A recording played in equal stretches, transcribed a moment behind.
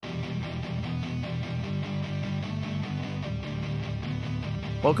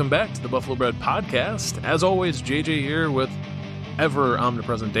Welcome back to the Buffalo Bread Podcast. As always, JJ here with ever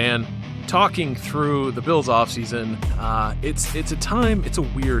omnipresent Dan, talking through the Bills offseason. It's a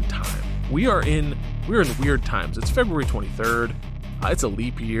weird time. We're in weird times. It's February 23rd. It's a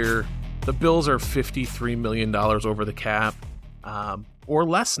leap year. The Bills are $53 million over the cap, or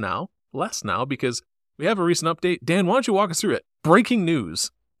less now because we have a recent update. Dan, why don't you walk us through it? Breaking news.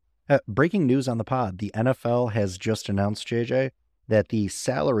 Breaking news on the pod. The NFL has just announced, JJ, that the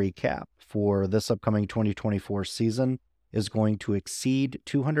salary cap for this upcoming 2024 season is going to exceed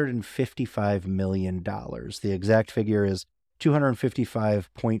 $255 million. The exact figure is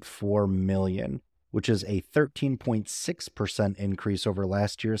 $255.4 million, which is a 13.6% increase over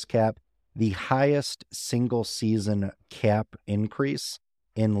last year's cap, the highest single season cap increase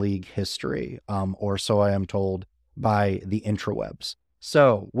in league history, or so I am told by the intrawebs.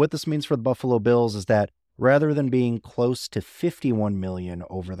 So what this means for the Buffalo Bills is that rather than being close to $51 million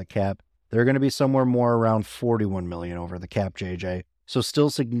over the cap, they're going to be somewhere more around $41 million over the cap, JJ. So still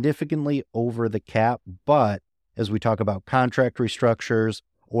significantly over the cap, but as we talk about contract restructures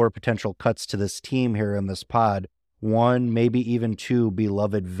or potential cuts to this team here in this pod, one, maybe even two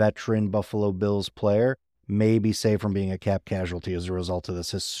beloved veteran Buffalo Bills player may be saved from being a cap casualty as a result of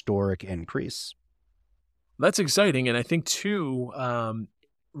this historic increase. That's exciting, and I think, too,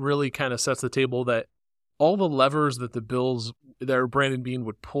 really kind of sets the table that all the levers that the Bills, that Brandon Beane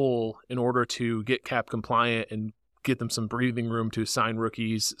would pull in order to get cap compliant and get them some breathing room to sign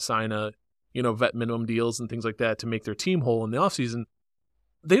rookies, sign vet minimum deals and things like that to make their team whole in the offseason,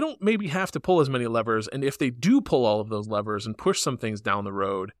 they don't maybe have to pull as many levers. And if they do pull all of those levers and push some things down the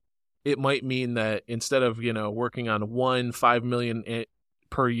road, it might mean that instead of, working on one $5 million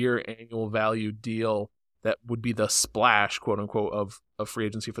per year annual value deal that would be the splash, quote unquote, of free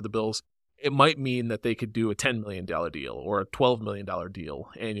agency for the Bills, it might mean that they could do a $10 million deal or a $12 million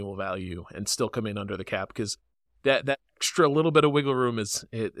deal annual value and still come in under the cap, because that extra little bit of wiggle room is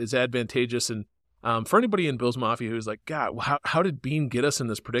advantageous. And for anybody in Bills Mafia who's like, God, how did Beane get us in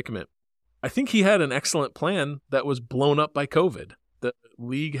this predicament? I think he had an excellent plan that was blown up by COVID. The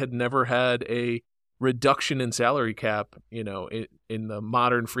league had never had a reduction in salary cap, in the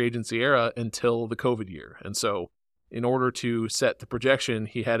modern free agency era until the COVID year. And so in order to set the projection,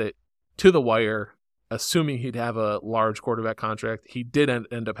 he had it to the wire, assuming he'd have a large quarterback contract. He did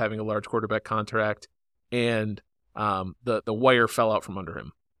end up having a large quarterback contract, and the wire fell out from under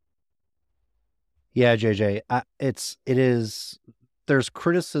him. Yeah, JJ, there's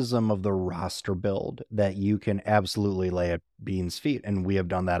criticism of the roster build that you can absolutely lay at Beane's feet, and we have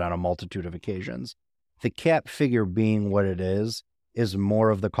done that on a multitude of occasions. The cap figure being what it is more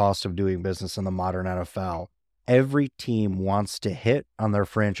of the cost of doing business in the modern NFL. Every team wants to hit on their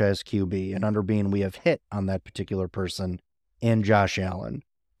franchise QB, and under Beane, we have hit on that particular person in Josh Allen.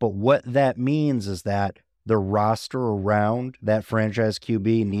 But what that means is that the roster around that franchise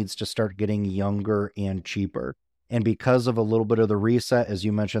QB needs to start getting younger and cheaper. And because of a little bit of the reset, as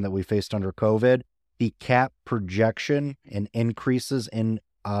you mentioned, that we faced under COVID, the cap projection and increases in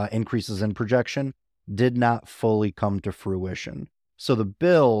projection did not fully come to fruition. So the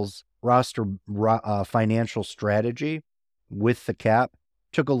Bills' roster financial strategy with the cap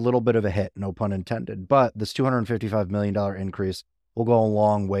took a little bit of a hit, no pun intended. But this $255 million increase will go a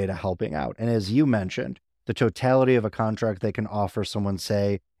long way to helping out. And as you mentioned, the totality of a contract they can offer someone,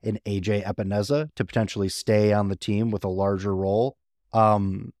 say, an AJ Epineza to potentially stay on the team with a larger role,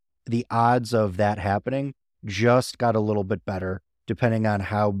 the odds of that happening just got a little bit better depending on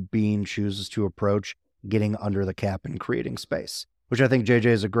how Beane chooses to approach getting under the cap and creating space, which I think, JJ,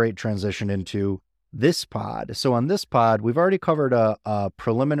 is a great transition into this pod. So on this pod, we've already covered a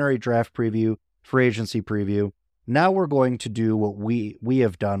preliminary draft preview, free agency preview. Now we're going to do what we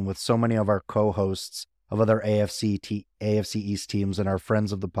have done with so many of our co-hosts of other AFC East teams and our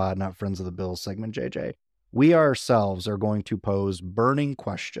Friends of the Pod, not Friends of the Bills segment, JJ. We ourselves are going to pose burning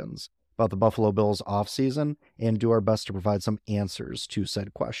questions about the Buffalo Bills offseason and do our best to provide some answers to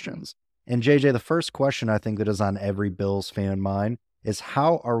said questions. And JJ, the first question I think that is on every Bills fan mind is,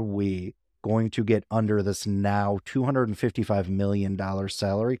 how are we going to get under this now $255 million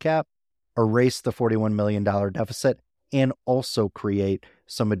salary cap, erase the $41 million deficit, and also create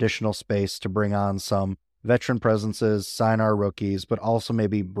some additional space to bring on some veteran presences, sign our rookies, but also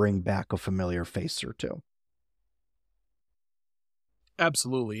maybe bring back a familiar face or two?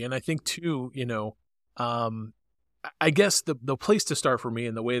 Absolutely. And I think too, I guess the place to start for me,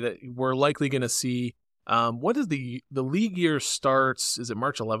 and the way that we're likely going to see, what is the league year starts? Is it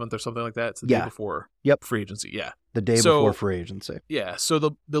March 11th or something like that? It's the day before free agency. Yeah. The day before free agency. Yeah. So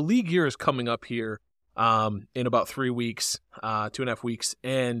the league year is coming up here. in about 3 weeks, 2.5 weeks.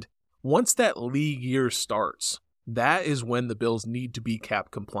 And once that league year starts, that is when the Bills need to be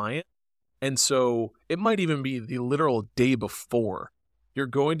cap compliant. And so it might even be the literal day before. You're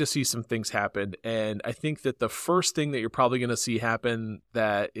going to see some things happen. And I think that the first thing that you're probably going to see happen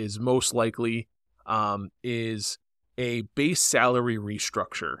that is most likely is a base salary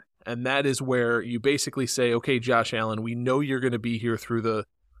restructure. And that is where you basically say, okay, Josh Allen, we know you're going to be here through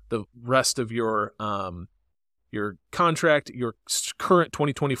the rest of your contract. Your current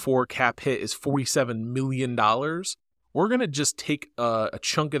 2024 cap hit is $47 million. We're going to just take a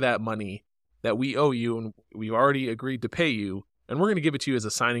chunk of that money that we owe you and we've already agreed to pay you, and we're going to give it to you as a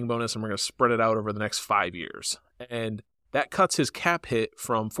signing bonus, and we're going to spread it out over the next 5 years. And that cuts his cap hit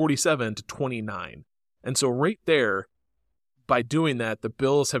from 47 to 29. And so right there, by doing that, the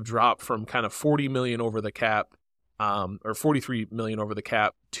Bills have dropped from kind of $40 million over the cap, or $43 million over the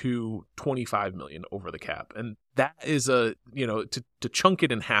cap, to $25 million over the cap. And that is to chunk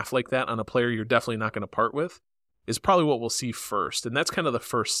it in half like that on a player you're definitely not going to part with is probably what we'll see first. And that's kind of the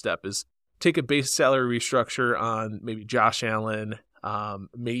first step, is take a base salary restructure on maybe Josh Allen,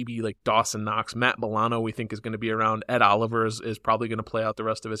 maybe like Dawson Knox. Matt Milano we think is going to be around. Ed Oliver is probably going to play out the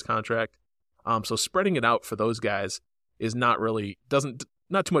rest of his contract. So spreading it out for those guys is not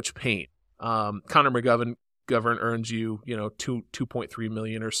too much pain. Connor McGovern earns you, $2.3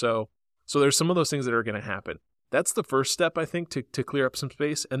 million or so. So there's some of those things that are going to happen. That's the first step, I think, to clear up some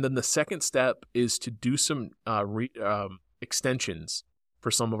space. And then the second step is to do some extensions for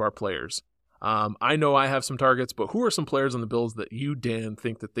some of our players. I know I have some targets, but who are some players on the Bills that you, Dan,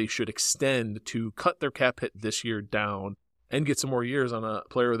 think that they should extend to cut their cap hit this year down and get some more years on a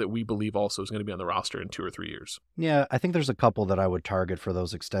player that we believe also is going to be on the roster in 2 or 3 years? Yeah, I think there's a couple that I would target for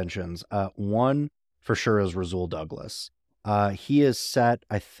those extensions. One for sure is Rasul Douglas. He is set,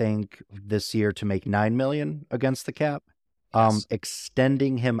 I think, this year to make $9 million against the cap. Yes.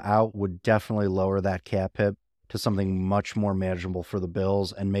 Extending him out would definitely lower that cap hit to something much more manageable for the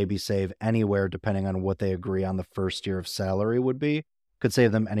Bills, and maybe save anywhere, depending on what they agree on the first year of salary would be, could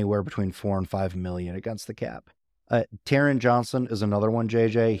save them anywhere between $4 and $5 million against the cap. Taron Johnson is another one,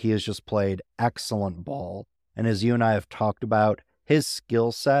 JJ. He has just played excellent ball. And as you and I have talked about, his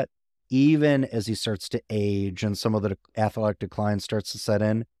skill set, even as he starts to age and some of the athletic decline starts to set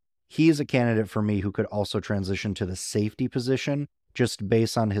in, he's a candidate for me who could also transition to the safety position just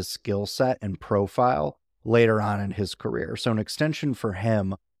based on his skill set and profile later on in his career. So an extension for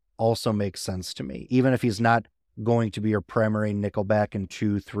him also makes sense to me. Even if he's not going to be your primary nickelback in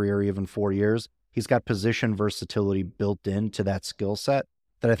 2, 3, or even 4 years, he's got position versatility built into that skill set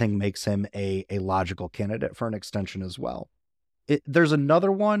that I think makes him a logical candidate for an extension as well. There's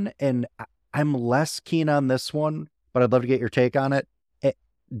another one, and I'm less keen on this one, but I'd love to get your take on it.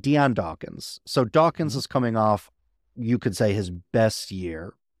 Deion Dawkins. So Dawkins is coming off, you could say, his best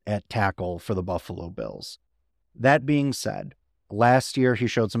year at tackle for the Buffalo Bills. That being said, last year he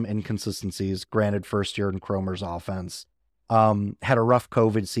showed some inconsistencies, granted first year in Cromer's offense. Had a rough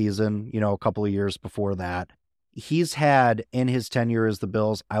COVID season, a couple of years before that. He's had, in his tenure as the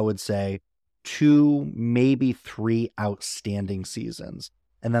Bills, I would say 2, maybe 3 outstanding seasons.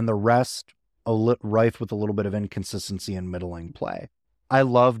 And then the rest, rife with a little bit of inconsistency and middling play. I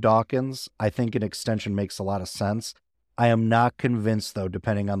love Dawkins. I think an extension makes a lot of sense. I am not convinced, though,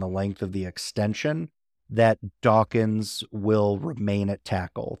 depending on the length of the extension, that Dawkins will remain at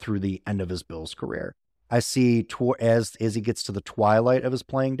tackle through the end of his Bills career. I see, as he gets to the twilight of his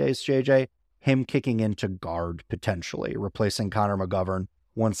playing days, JJ, him kicking into guard potentially, replacing Connor McGovern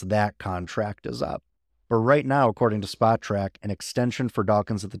once that contract is up. But right now, according to Spot Track, an extension for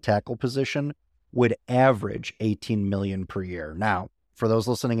Dawkins at the tackle position would average $18 million per year. Now, for those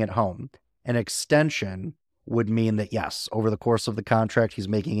listening at home, an extension would mean that, yes, over the course of the contract, he's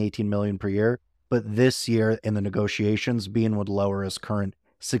making $18 million per year. But this year in the negotiations, Bean would lower his current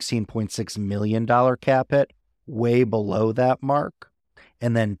 $16.6 million cap hit way below that mark,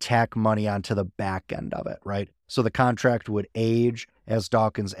 and then tack money onto the back end of it, right? So the contract would age as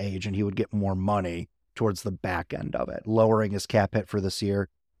Dawkins age, and he would get more money towards the back end of it, lowering his cap hit for this year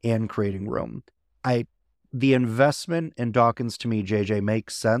and creating room. The investment in Dawkins, to me, JJ,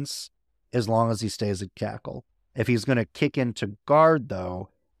 makes sense as long as he stays at tackle. If he's going to kick into guard, though,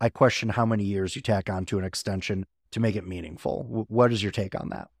 I question how many years you tack onto an extension to make it meaningful. What is your take on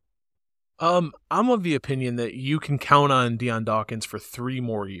that? I'm of the opinion that you can count on Deion Dawkins for 3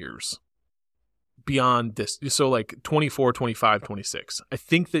 more years beyond this. So like 24, 25, 26. I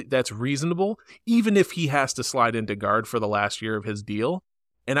think that that's reasonable, even if he has to slide into guard for the last year of his deal.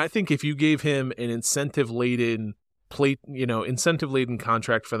 And I think if you gave him an incentive-laden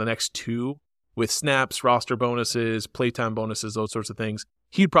contract for the next 2, with snaps, roster bonuses, playtime bonuses, those sorts of things,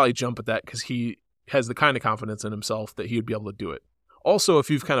 he'd probably jump at that because he has the kind of confidence in himself that he would be able to do it. Also, if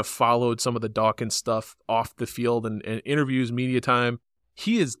you've kind of followed some of the Dawkins stuff off the field and interviews, media time,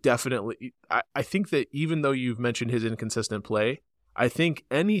 he is definitely, I think that even though you've mentioned his inconsistent play, I think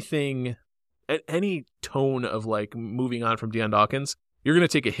any tone of like moving on from Deion Dawkins, you're going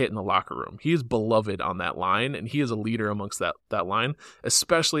to take a hit in the locker room. He is beloved on that line, and he is a leader amongst that line,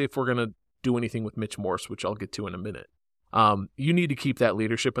 especially if we're going to do anything with Mitch Morse, which I'll get to in a minute. You need to keep that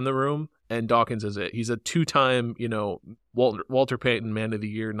leadership in the room, and Dawkins is it. He's a 2-time, Walter Payton Man of the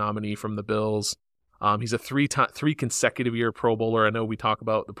Year nominee from the Bills. He's a 3 consecutive year Pro Bowler. I know we talk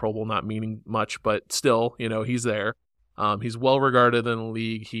about the Pro Bowl not meaning much, but still, he's there. He's well regarded in the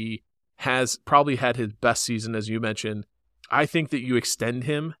league. He has probably had his best season, as you mentioned. I think that you extend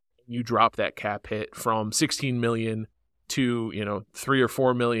him, you drop that cap hit from $16 million to, $3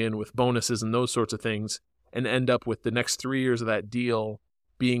 or $4 million with bonuses and those sorts of things, and end up with the next 3 years of that deal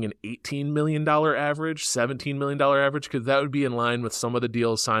being an $18 million average, $17 million average, because that would be in line with some of the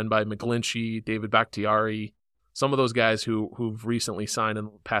deals signed by McGlinchey, David Bakhtiari, some of those guys who've recently signed in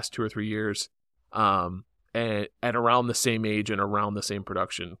the past 2 or 3 years, and at around the same age and around the same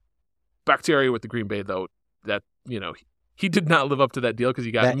production. Bakhtiari with the Green Bay, though, that, he did not live up to that deal because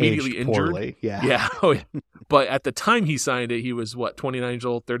he got that immediately injured. Poorly. Yeah. Yeah. Oh, yeah. But at the time he signed it, he was 29 years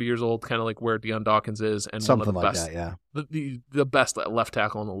old, 30 years old, kind of like where Deion Dawkins is, and something one of the like best, that. Yeah. the best left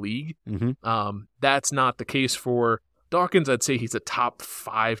tackle in the league. Mm-hmm. That's not the case for Dawkins. I'd say he's a top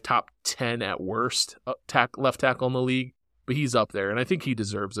 5, top 10 at worst left tackle in the league, but he's up there, and I think he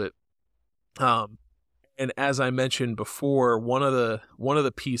deserves it. And as I mentioned before, one of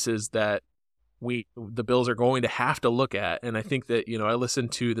the pieces that the Bills are going to have to look at, and I think that, I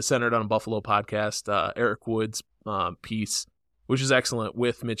listened to the Centered on Buffalo podcast, Eric Wood's piece, which is excellent,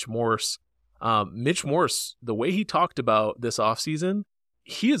 with Mitch Morse. Mitch Morse, the way he talked about this offseason,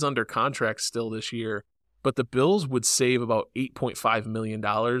 he is under contract still this year, but the Bills would save about $8.5 million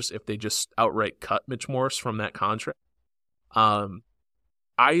if they just outright cut Mitch Morse from that contract.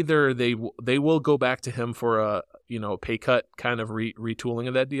 Either they will go back to him for a pay cut kind of retooling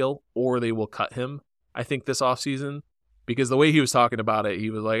of that deal, or they will cut him, I think, this offseason, because the way he was talking about it, he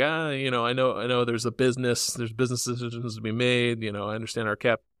was like, I know there's business decisions to be made. I understand our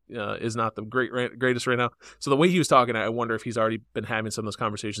cap is not the greatest right now. So the way he was talking, I wonder if he's already been having some of those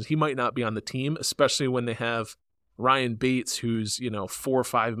conversations. He might not be on the team, especially when they have Ryan Bates, who's, $4 or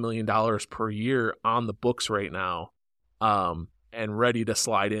 $5 million per year on the books right now, and ready to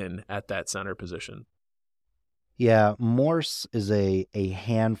slide in at that center position. Yeah, Morse is a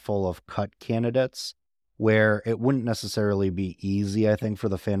handful of cut candidates where it wouldn't necessarily be easy, I think, for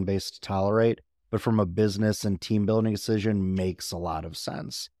the fan base to tolerate, but from a business and team building decision makes a lot of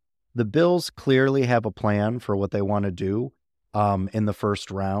sense. The Bills clearly have a plan for what they want to do in the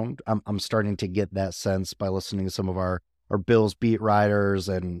first round. I'm starting to get that sense by listening to some of our Bills beat writers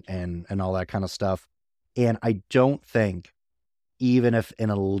and all that kind of stuff. And I don't think, even if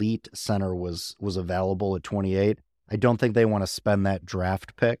an elite center was available at 28, I don't think they want to spend that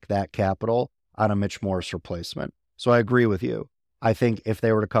draft pick, that capital, on a Mitch Morse replacement. So I agree with you. I think if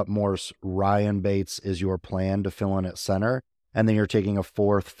they were to cut Morse, Ryan Bates is your plan to fill in at center, and then you're taking a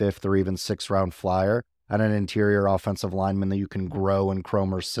 4th, 5th, or even 6th round flyer on an interior offensive lineman that you can grow in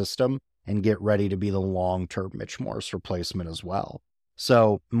Cromer's system and get ready to be the long-term Mitch Morse replacement as well.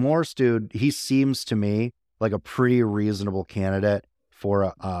 So Morse, dude, he seems to me like a pretty reasonable candidate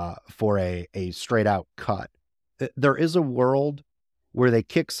for a straight out cut. There is a world where they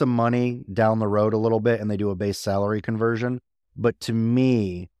kick some money down the road a little bit and they do a base salary conversion. But to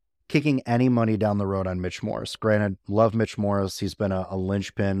me, kicking any money down the road on Mitch Morse, granted, love Mitch Morse. He's been a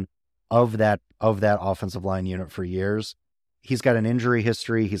linchpin of that offensive line unit for years. He's got an injury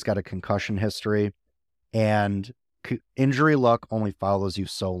history. He's got a concussion history, and injury luck only follows you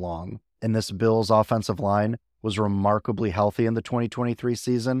so long. And this Bills offensive line was remarkably healthy in the 2023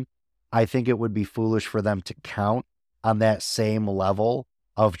 season. I think it would be foolish for them to count on that same level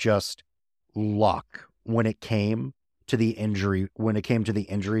of just luck when it came to the injury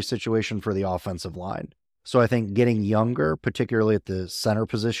situation for the offensive line. So I think getting younger, particularly at the center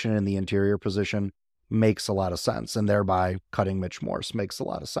position and the interior position, makes a lot of sense. And thereby cutting Mitch Morse makes a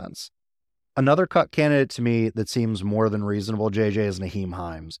lot of sense. Another cut candidate to me that seems more than reasonable, JJ, is Nyheim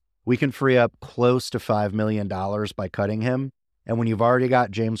Hines. We can free up close to $5 million by cutting him. And when you've already got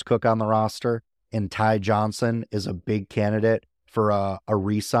James Cook on the roster and Ty Johnson is a big candidate for a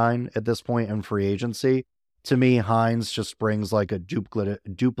re-sign at this point in free agency, to me, Hines just brings like a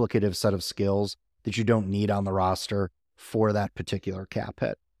duplicative set of skills that you don't need on the roster for that particular cap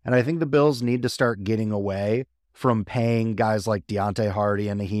hit. And I think the Bills need to start getting away from paying guys like Deontay Hardy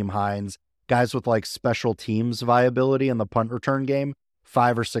and Naheem Hines, guys with like special teams viability in the punt return game,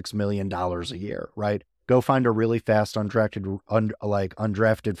 $5 or $6 million a year, right? Go find a really fast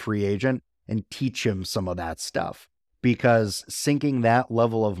undrafted free agent and teach him some of that stuff. Because sinking that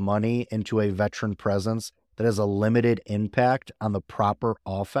level of money into a veteran presence that has a limited impact on the proper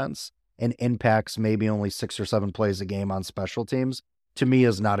offense and impacts maybe only 6 or 7 plays a game on special teams, to me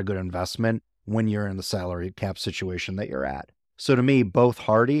is not a good investment when you're in the salary cap situation that you're at. So to me, both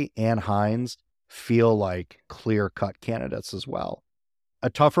Hardy and Hines feel like clear-cut candidates as well. A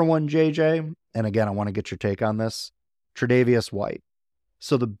tougher one, JJ, and again, I want to get your take on this, Tre'Davious White.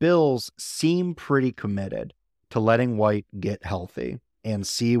 So the Bills seem pretty committed to letting White get healthy and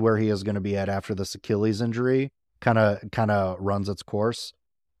see where he is going to be at after this Achilles injury kind of runs its course.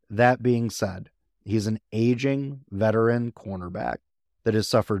 That being said, he's an aging veteran cornerback that has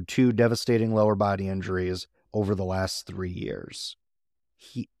suffered 2 devastating lower body injuries over the last 3 years.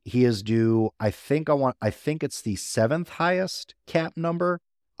 He is due, I think it's the 7th highest cap number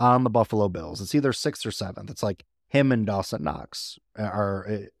on the Buffalo Bills. It's either 6th or 7th. It's like him and Dawson Knox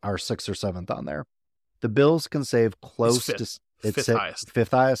are 6th or 7th on there. The Bills can save close to fifth highest.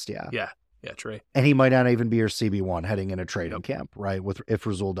 5th highest, yeah. Yeah, Trey. And he might not even be your CB1 heading into training camp, right? If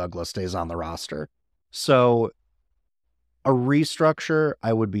Rasul Douglas stays on the roster. So a restructure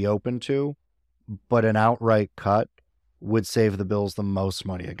I would be open to, but an outright cut would save the Bills the most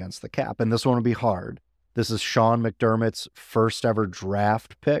money against the cap. And this one would be hard. This is Sean McDermott's first ever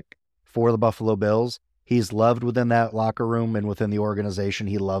draft pick for the Buffalo Bills. He's loved within that locker room and within the organization.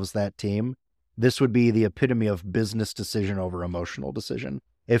 He loves that team. This would be the epitome of business decision over emotional decision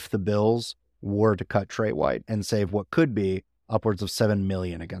if the Bills were to cut Trey White and save what could be upwards of $7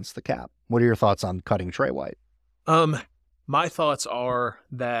 million against the cap. What are your thoughts on cutting Trey White? My thoughts are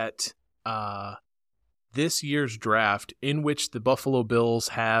that this year's draft, in which the Buffalo Bills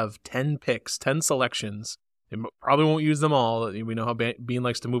have 10 picks, 10 selections, they probably won't use them all. We know how Bean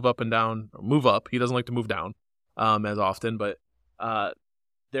likes to move up and down, or move up. He doesn't like to move down as often, but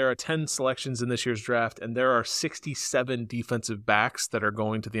there are 10 selections in this year's draft, and there are 67 defensive backs that are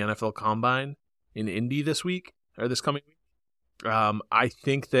going to the NFL Combine in Indy this week, or this coming week. I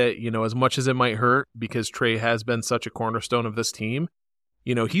think that, as much as it might hurt, because Trey has been such a cornerstone of this team,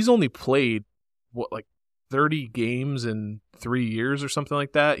 he's only played, 30 games in 3 years or something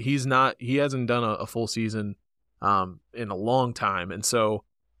like that. He hasn't done a full season in a long time. And so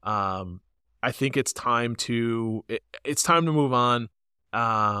I think it's time to move on.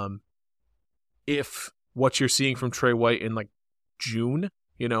 If what you're seeing from Trey White in June,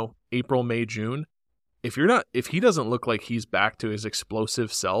 April, May, June, if he doesn't look like he's back to his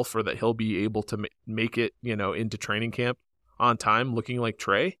explosive self, or that he'll be able to make it, into training camp on time, looking like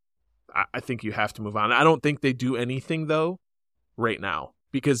Trey, I think you have to move on. I don't think they do anything though right now,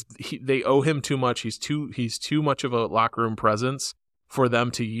 because they owe him too much. He's too much of a locker room presence for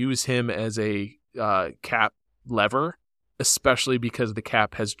them to use him as a cap lever, especially because the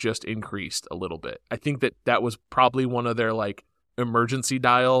cap has just increased a little bit. I think that was probably one of their emergency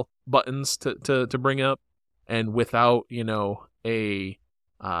dial buttons to bring up, and without a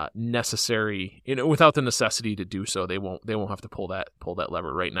necessary, without the necessity to do so, they won't have to pull that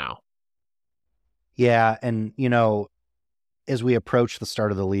lever right now. Yeah, and as we approach the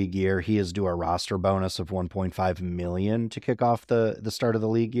start of the league year, he is due a roster bonus of $1.5 million to kick off the start of the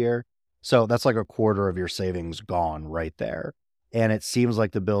league year. So that's like a quarter of your savings gone right there. And it seems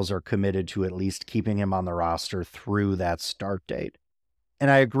like the Bills are committed to at least keeping him on the roster through that start date. And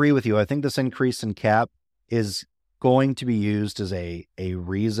I agree with you. I think this increase in cap is going to be used as a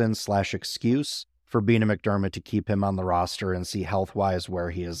reason/excuse for Bean and McDermott to keep him on the roster and see health-wise where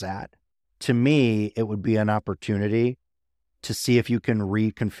he is at. To me, it would be an opportunity to see if you can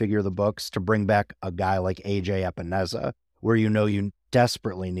reconfigure the books to bring back a guy like AJ Epineza, where you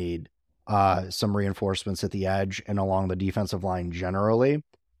desperately need some reinforcements at the edge and along the defensive line generally.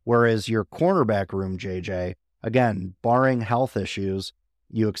 Whereas your cornerback room, JJ, again, barring health issues,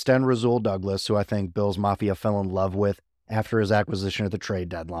 you extend Rasul Douglas, who I think Bills Mafia fell in love with after his acquisition at the trade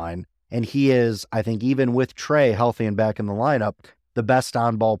deadline. And he is, I think, even with Trey healthy and back in the lineup, the best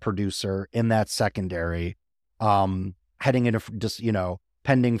on-ball producer in that secondary, heading into just,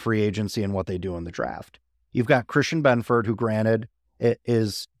 pending free agency and what they do in the draft. You've got Christian Benford, who granted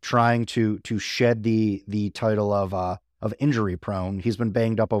is trying to shed the title of injury prone. He's been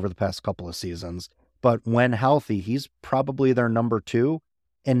banged up over the past couple of seasons, but when healthy, he's probably their number 2.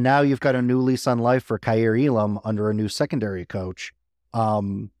 And now you've got a new lease on life for Kaiir Elam under a new secondary coach.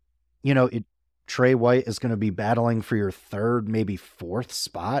 Trey Trey White is going to be battling for your third, maybe fourth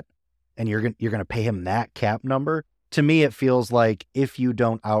spot, and you're going to pay him that cap number. To me, it feels like if you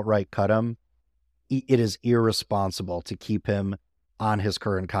don't outright cut him, it is irresponsible to keep him on his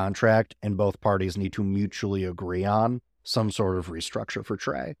current contract, and both parties need to mutually agree on some sort of restructure for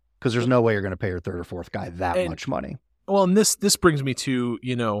Trey, because there's no way you're going to pay your third or fourth guy that much money. Well, and this brings me to,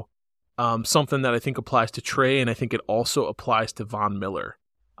 something that I think applies to Trey, and I think it also applies to Von Miller.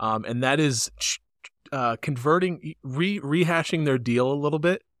 And that is rehashing their deal a little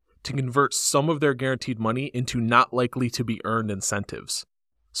bit to convert some of their guaranteed money into not likely to be earned incentives.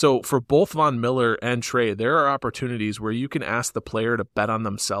 So for both Von Miller and Trey, there are opportunities where you can ask the player to bet on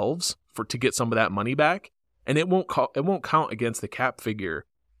themselves to get some of that money back, and it won't count against the cap figure.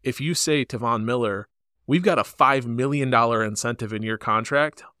 If you say to Von Miller, we've got a $5 million incentive in your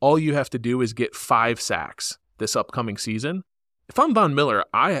contract, all you have to do is get 5 sacks this upcoming season. If I'm Von Miller,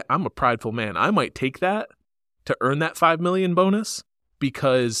 I'm a prideful man. I might take that to earn that $5 million bonus,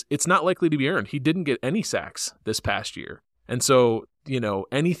 because it's not likely to be earned. He didn't get any sacks this past year. And so,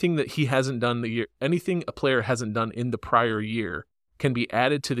 anything that he hasn't done anything a player hasn't done in the prior year can be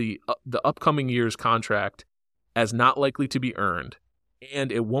added to the upcoming year's contract as not likely to be earned.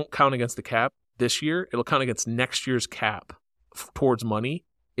 And it won't count against the cap this year. It'll count against next year's cap towards money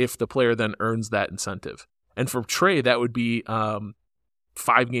if the player then earns that incentive. And for Trey, that would be 5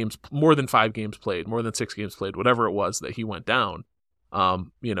 games, more than 5 games played, more than 6 games played, whatever it was that he went down.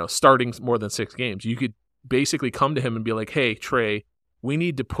 Starting more than 6 games, you could basically come to him and be like, hey, Trey, we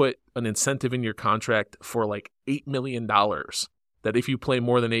need to put an incentive in your contract for like $8 million, that if you play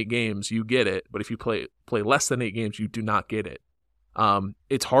more than 8 games, you get it. But if you play less than 8 games, you do not get it.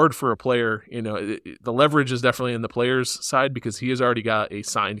 It's hard for a player, the leverage is definitely in the player's side, because he has already got a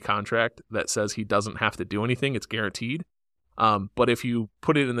signed contract that says he doesn't have to do anything. It's guaranteed. But if you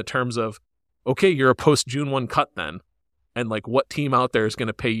put it in the terms of, okay, you're a post June 1 cut then, and like what team out there is going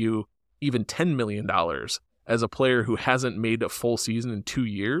to pay you even $10 million as a player who hasn't made a full season in 2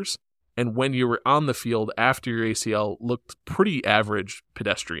 years, and when you were on the field after your ACL looked pretty average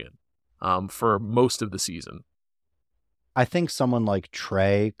pedestrian for most of the season. I think someone like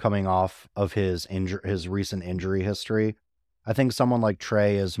Trey, coming off of his recent injury history, I think someone like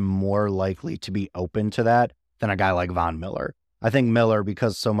Trey is more likely to be open to that than a guy like Von Miller. I think Miller,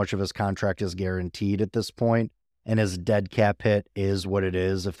 because so much of his contract is guaranteed at this point, and his dead cap hit is what it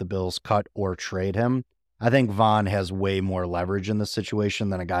is if the Bills cut or trade him, I think Von has way more leverage in this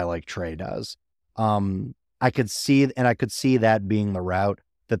situation than a guy like Trey does. I could see that being the route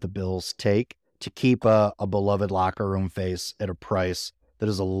that the Bills take to keep a beloved locker room face at a price that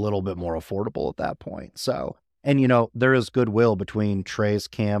is a little bit more affordable at that point. So, and there is goodwill between Trey's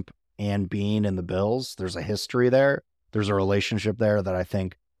camp and Bean and the Bills. There's a history there. There's a relationship there that I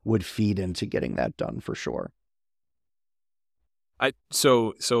think would feed into getting that done for sure.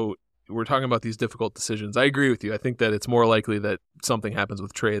 So we're talking about these difficult decisions. I agree with you. I think that it's more likely that something happens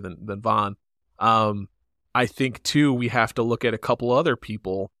with Trey than Von. I think too, we have to look at a couple other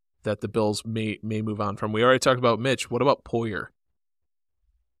people that the Bills may move on from. We already talked about Mitch. What about Poyer?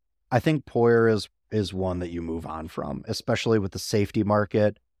 I think Poyer is one that you move on from, especially with the safety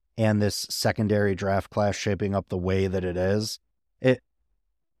market and this secondary draft class shaping up the way that it is.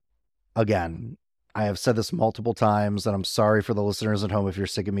 Again, I have said this multiple times, and I'm sorry for the listeners at home if you're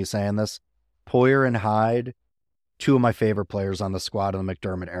sick of me saying this. Poyer and Hyde, 2 of my favorite players on the squad in the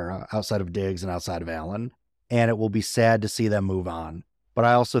McDermott era, outside of Diggs and outside of Allen, and it will be sad to see them move on. But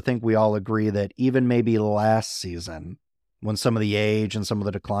I also think we all agree that even maybe last season, when some of the age and some of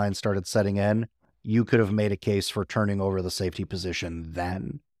the decline started setting in, you could have made a case for turning over the safety position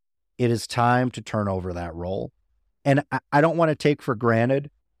then. It is time to turn over that role. And I don't want to take for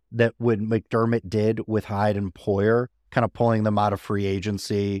granted that what McDermott did with Hyde and Poyer, kind of pulling them out of free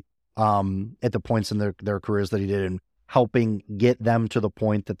agency at the points in their careers that he did and helping get them to the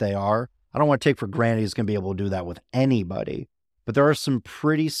point that they are. I don't want to take for granted he's going to be able to do that with anybody. But there are some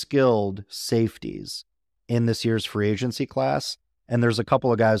pretty skilled safeties in this year's free agency class. And there's a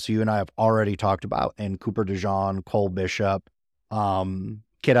couple of guys who you and I have already talked about, and Cooper DeJean, Cole Bishop,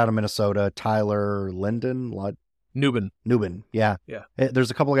 kid out of Minnesota, Tyler Linden, Newbin. Yeah.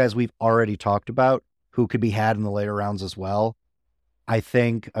 There's a couple of guys we've already talked about who could be had in the later rounds as well. I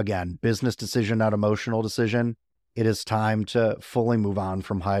think, again, business decision, not emotional decision. It is time to fully move on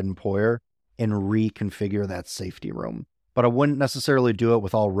from Hyde and Poyer and reconfigure that safety room. But I wouldn't necessarily do it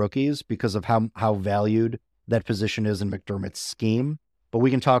with all rookies because of how valued that position is in McDermott's scheme. But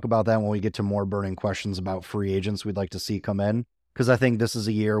we can talk about that when we get to more burning questions about free agents we'd like to see come in, because I think this is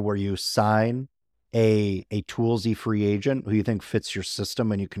a year where you sign a toolsy free agent who you think fits your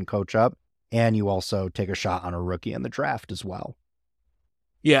system and you can coach up, and you also take a shot on a rookie in the draft as well.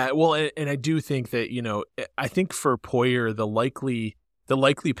 Yeah, well, and I do think that, I think for Poyer, the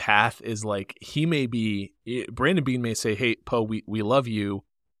likely path is like Brandon Beane may say, "Hey, Poe, we love you.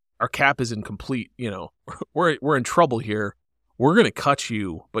 Our cap is incomplete. We're in trouble here. We're going to cut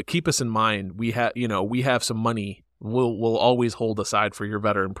you, but keep us in mind. We have some money. We'll always hold aside for your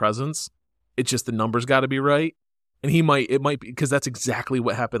veteran presence. It's just the numbers got to be right." And it might be because that's exactly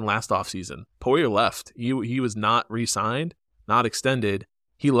what happened last offseason. Poyer left. He was not re-signed, not extended.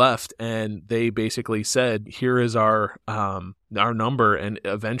 He left, and they basically said, "Here is our number." And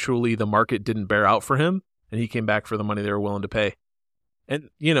eventually, the market didn't bear out for him, and he came back for the money they were willing to pay.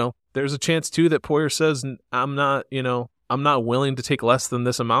 And there's a chance too that Poyer says, I'm not willing to take less than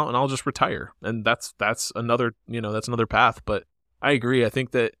this amount, and I'll just retire. And that's another path. But I agree. I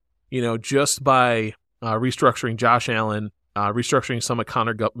think that just by restructuring Josh Allen, restructuring some of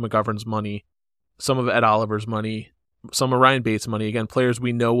Connor McGovern's money, some of Ed Oliver's money, some of Ryan Bates' money, again, players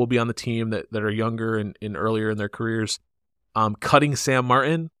we know will be on the team that are younger and earlier in their careers, cutting Sam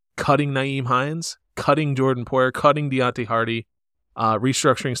Martin, cutting Nyheim Hines, cutting Jordan Poyer, cutting Deontay Hardy,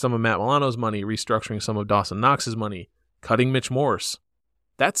 restructuring some of Matt Milano's money, restructuring some of Dawson Knox's money, cutting Mitch Morse.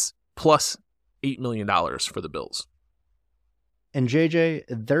 That's plus $8 million for the Bills. And JJ,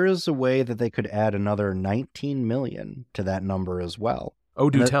 there is a way that they could add another $19 million to that number as well. Oh,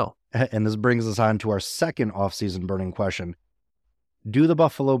 do tell. And this brings us on to our second offseason burning question. Do the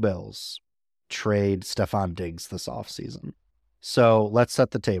Buffalo Bills trade Stefon Diggs this offseason? So let's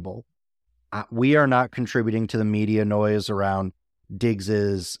set the table. We are not contributing to the media noise around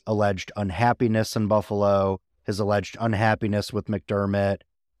Diggs's alleged unhappiness in Buffalo, his alleged unhappiness with McDermott,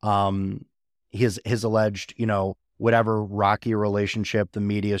 his alleged, whatever rocky relationship the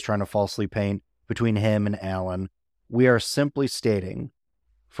media is trying to falsely paint between him and Allen. We are simply stating,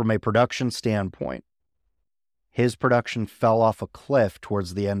 from a production standpoint, his production fell off a cliff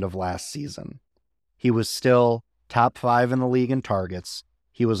towards the end of last season. He was still top 5 in the league in targets.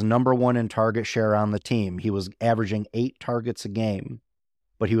 He was number 1 in target share on the team. He was averaging 8 targets a game,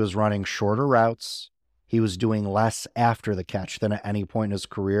 but he was running shorter routes. He was doing less after the catch than at any point in his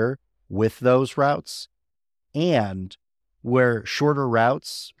career with those routes. And where shorter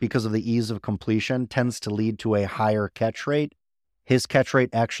routes, because of the ease of completion, tends to lead to a higher catch rate, his catch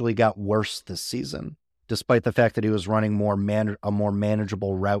rate actually got worse this season, despite the fact that he was running a more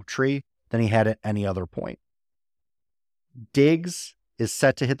manageable route tree than he had at any other point. Diggs is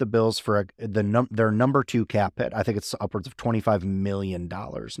set to hit the Bills for their number 2 cap hit. I think it's upwards of $25 million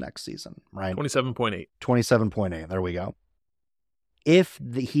next season, right? 27.8. 27.8. There we go. If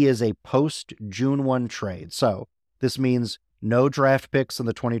he is a post-June 1 trade, so this means no draft picks in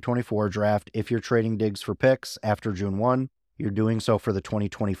the 2024 draft. If you're trading Diggs for picks after June 1, you're doing so for the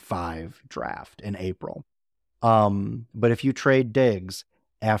 2025 draft in April. But if you trade Diggs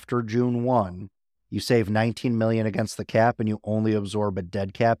after June 1, you save $19 million against the cap, and you only absorb a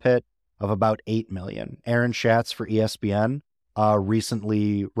dead cap hit of about $8 million. Aaron Schatz for ESPN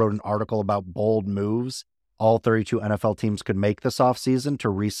recently wrote an article about bold moves all 32 NFL teams could make this offseason to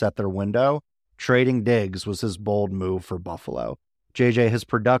reset their window. Trading Diggs was his bold move for Buffalo. JJ, his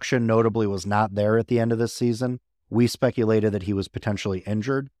production notably was not there at the end of this season. We speculated that he was potentially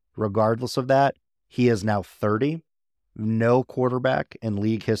injured. Regardless of that, he is now 30. No quarterback in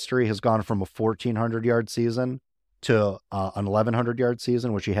league history has gone from a 1,400-yard season to an 1,100-yard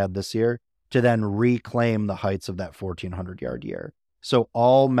season, which he had this year, to then reclaim the heights of that 1,400-yard year. So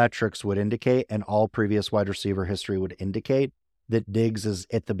all metrics would indicate, and all previous wide receiver history would indicate, that Diggs is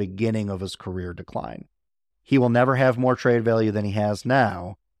at the beginning of his career decline. He will never have more trade value than he has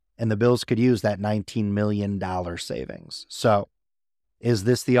now, and the Bills could use that $19 million savings. So is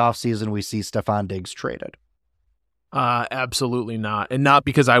this the offseason we see Stefon Diggs traded? Absolutely not. And not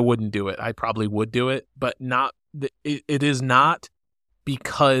because I wouldn't do it. I probably would do it, but it is not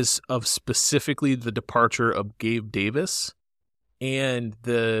because of specifically the departure of Gabe Davis and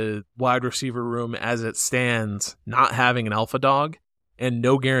the wide receiver room as it stands not having an alpha dog, and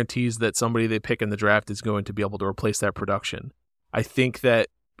no guarantees that somebody they pick in the draft is going to be able to replace that production. I think that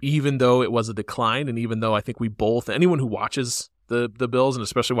even though it was a decline, and even though I think we both, anyone who watches the Bills, and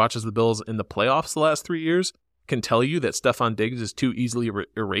especially watches the Bills in the playoffs the last 3 years, can tell you that Stefon Diggs is too easily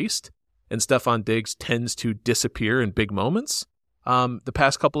erased, and Stefon Diggs tends to disappear in big moments. The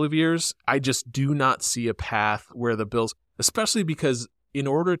past couple of years, I just do not see a path where the Bills, especially because in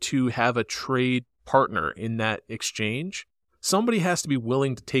order to have a trade partner in that exchange, somebody has to be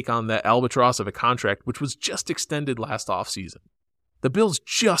willing to take on that albatross of a contract, which was just extended last offseason. The Bills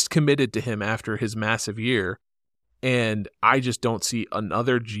just committed to him after his massive year, And I just don't see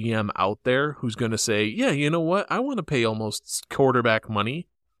another GM out there who's going to say, yeah, you know what? I want to pay almost quarterback money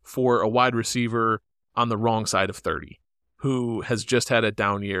for a wide receiver on the wrong side of 30 who has just had a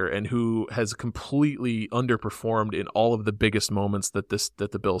down year and who has completely underperformed in all of the biggest moments that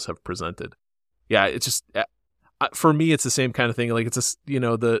the Bills have presented. Yeah, it's just, for me, it's the same kind of thing. Like, it's just,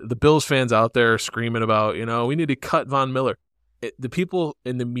 the Bills fans out there screaming about, we need to cut Von Miller. The people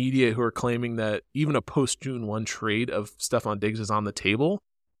in the media who are claiming that even a post-June 1 trade of Stefon Diggs is on the table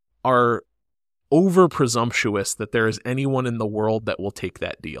are over presumptuous that there is anyone in the world that will take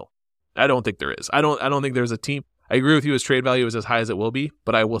that deal. I don't think there is. I don't think there's a team. I agree with you, his trade value is as high as it will be,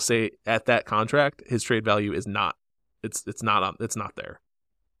 but I will say at that contract, his trade value is not. It's not there.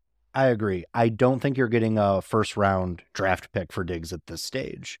 I agree. I don't think you're getting a first round draft pick for Diggs at this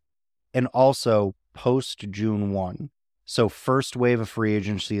stage. And also post June 1. So first wave of free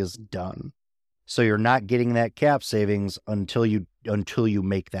agency is done. So you're not getting that cap savings until you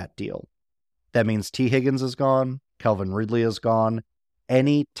make that deal. That means T. Higgins is gone. Calvin Ridley is gone.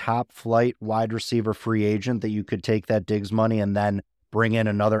 Any top flight wide receiver free agent that you could take that Diggs money and then bring in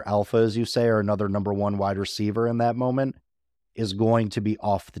another alpha, as you say, or another number one wide receiver in that moment is going to be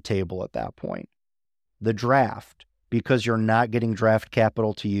off the table at that point. The draft, because you're not getting draft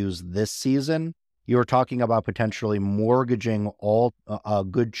capital to use this season, you're talking about potentially mortgaging a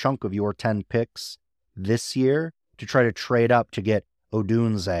good chunk of your 10 picks this year to try to trade up to get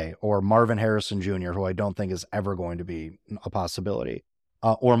Odunze or Marvin Harrison Jr., who I don't think is ever going to be a possibility,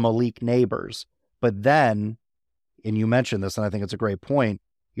 or Malik Neighbors. But then, and you mentioned this, and I think it's a great point,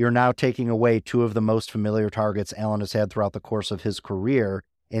 you're now taking away two of the most familiar targets Allen has had throughout the course of his career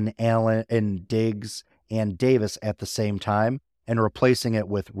in Diggs and Davis at the same time, and replacing it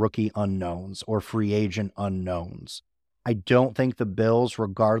with rookie unknowns or free agent unknowns. I don't think the Bills,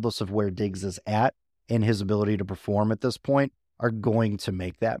 regardless of where Diggs is at in his ability to perform at this point, are going to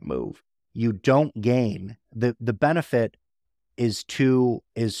make that move. You don't gain. The benefit is too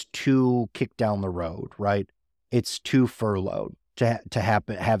kicked down the road, right? It's too furloughed to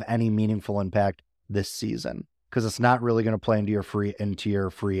have any meaningful impact this season, because it's not really going to play into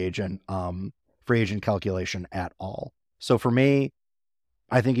your free agent calculation at all. So for me,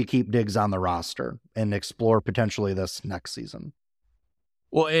 I think you keep Diggs on the roster and explore potentially this next season.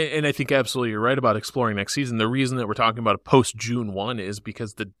 Well, and I think absolutely you're right about exploring next season. The reason that we're talking about a post-June 1 is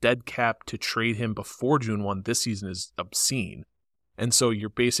because the dead cap to trade him before June 1 this season is obscene. And so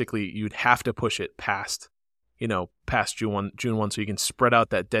you'd have to push it past June 1 so you can spread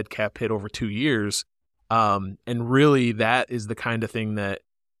out that dead cap hit over 2 years. And really that is the kind of thing that,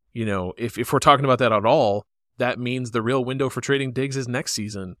 if we're talking about that at all, that means the real window for trading Diggs is next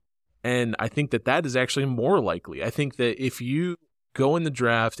season. And I think that is actually more likely. I think that if you go in the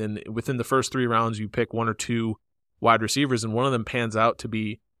draft and within the first 3 rounds you pick 1 or 2 wide receivers and one of them pans out to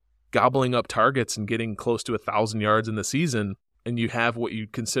be gobbling up targets and getting close to 1,000 yards in the season, and you have what you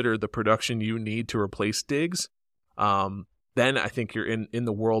consider the production you need to replace Diggs, then I think you're in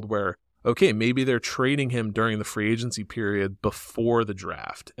the world where, okay, maybe they're trading him during the free agency period before the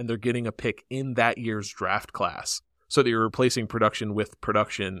draft, and they're getting a pick in that year's draft class so that you're replacing production with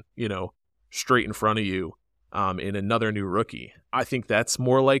production, straight in front of you in another new rookie. I think that's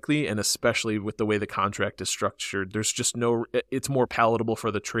more likely, and especially with the way the contract is structured, there's just it's more palatable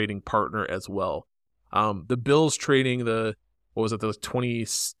for the trading partner as well. The Bills trading the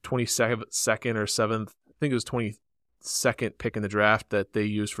 22nd or 7th, I think it was 22nd pick in the draft that they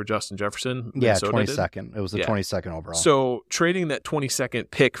used for Justin Jefferson. Yeah, 22nd. It was the 22nd overall. So trading that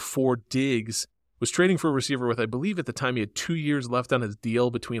 22nd pick for Diggs was trading for a receiver with, I believe at the time he had 2 years left on his deal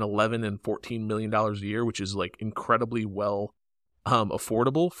between $11 and $14 million a year, which is like incredibly well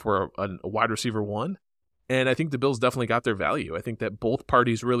affordable for a wide receiver one. And I think the Bills definitely got their value. I think that both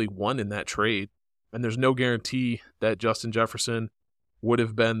parties really won in that trade. And there's no guarantee that Justin Jefferson would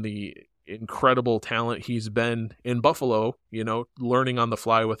have been the incredible talent he's been in Buffalo, learning on the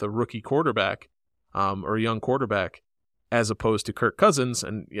fly with a rookie quarterback or a young quarterback, as opposed to Kirk Cousins.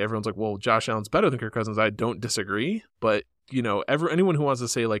 And everyone's like, well, Josh Allen's better than Kirk Cousins. I don't disagree. But, anyone who wants to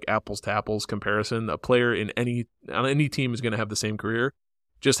say like apples to apples comparison, a player on any team is going to have the same career,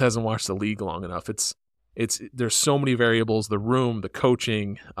 just hasn't watched the league long enough. There's so many variables, the room, the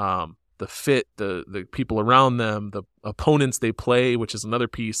coaching, the fit, the people around them, the opponents they play, which is another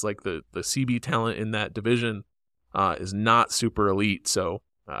piece. Like the CB talent in that division is not super elite. So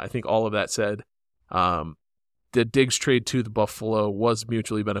I think all of that said, the Diggs trade to the Buffalo was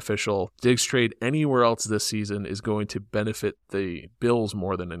mutually beneficial. Diggs trade anywhere else this season is going to benefit the Bills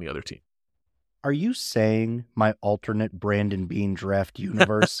more than any other team. Are you saying my alternate Brandon Beane draft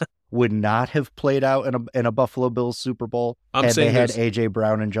universe would not have played out in a Buffalo Bills Super Bowl had they had A.J.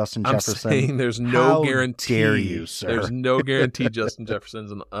 Brown and Justin Jefferson. I'm saying there's no How guarantee. Dare you, sir? There's no guarantee Justin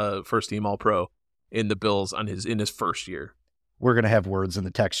Jefferson's first team All-Pro in the Bills in his first year. We're going to have words in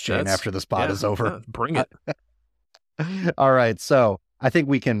the text chain after this pod is over. Bring it. All right. So I think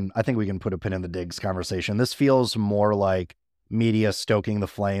we can put a pin in the Diggs conversation. This feels more like media stoking the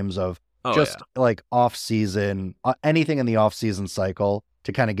flames of like off-season, anything in the off-season cycle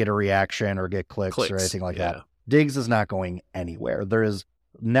to kind of get a reaction or get clicks or anything like that. Diggs is not going anywhere. There is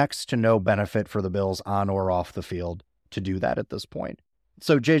next to no benefit for the Bills on or off the field to do that at this point.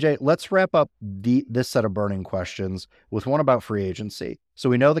 So, JJ, let's wrap up this set of burning questions with one about free agency.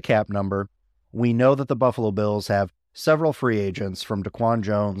 So we know the cap number. We know that the Buffalo Bills have several free agents, from Daquan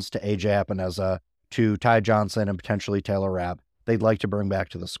Jones to A.J. Epineza to Ty Johnson and potentially Taylor Rapp, they'd like to bring back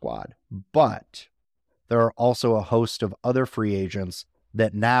to the squad. But there are also a host of other free agents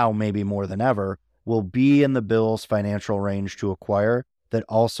that now, maybe more than ever, will be in the Bills' financial range to acquire that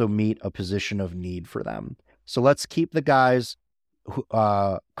also meet a position of need for them. So let's keep the guys who,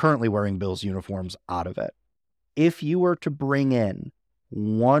 currently wearing Bills uniforms out of it. If you were to bring in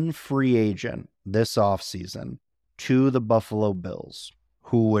one free agent this offseason to the Buffalo Bills,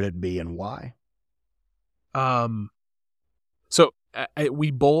 who would it be and why? So I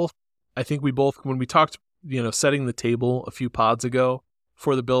think we both, when we talked, setting the table a few pods ago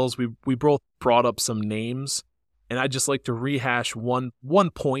for the Bills, we both brought up some names, and I'd just like to rehash one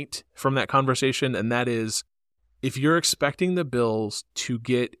point from that conversation, and that is, if you're expecting the Bills to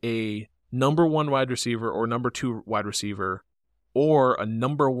get a number 1 wide receiver or number 2 wide receiver or a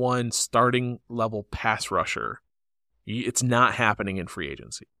number 1 starting level pass rusher, it's not happening in free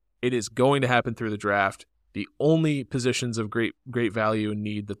agency. It is going to happen through the draft. The only positions of great value and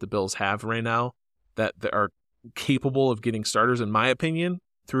need that the Bills have right now that are capable of getting starters, in my opinion,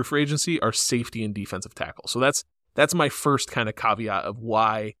 through free agency are safety and defensive tackle. So that's my first kind of caveat of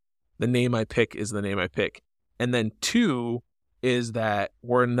why the name I pick is the name I pick. And then 2 is that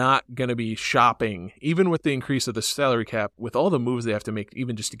we're not going to be shopping, even with the increase of the salary cap, with all the moves they have to make,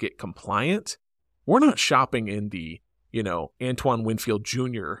 even just to get compliant. We're not shopping in the, Antoine Winfield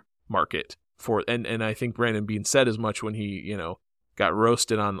Jr. market for, and I think Brandon Beane said as much when he, got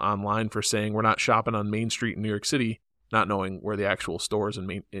roasted online for saying we're not shopping on Main Street in New York City, not knowing where the actual stores in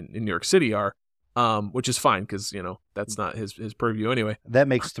New York City are, which is fine because, that's not his purview anyway. That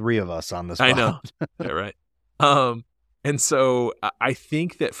makes 3 of us on this pod. I know. Yeah, right. And so I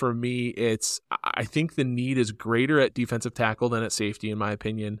think that for me, I think the need is greater at defensive tackle than at safety, in my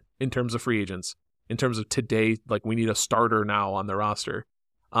opinion, in terms of free agents. In terms of today, like, we need a starter now on the roster.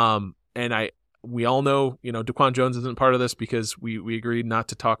 And we all know, Daquan Jones isn't part of this because we agreed not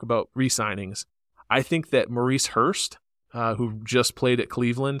to talk about re-signings. I think that Maurice Hurst, who just played at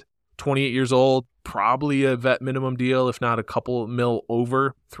Cleveland, 28 years old, probably a vet minimum deal, if not a couple mil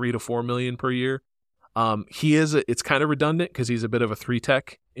over, $3 to $4 million per year. It's kind of redundant because he's a bit of a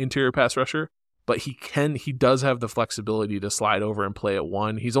 3-tech interior pass rusher, but he does have the flexibility to slide over and play at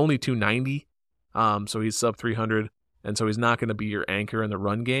 1. He's only 290, so he's sub 300, and so he's not going to be your anchor in the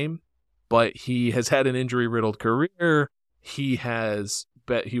run game. But he has had an injury-riddled career. He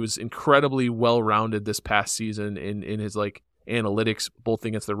was incredibly well-rounded this past season in his analytics, both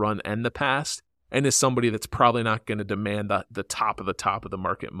against the run and the pass, and is somebody that's probably not going to demand the top of the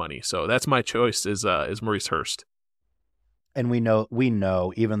market money. So that's my choice is Maurice Hurst. And we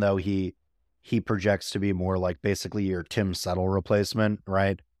know, even though he projects to be more like basically your Tim Settle replacement,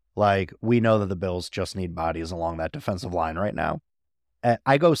 right? Like, we know that the Bills just need bodies along that defensive line right now.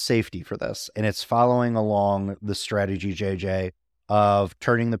 I go safety for this, and it's following along the strategy, JJ, of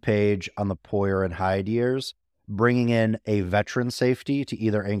turning the page on the Poyer and Hyde years, bringing in a veteran safety to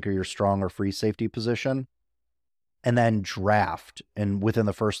either anchor your strong or free safety position, and then draft, and within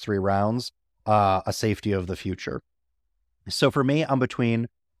the first 3 rounds, a safety of the future. So for me, I'm between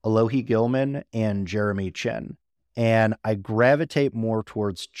Alohi Gilman and Jeremy Chin, and I gravitate more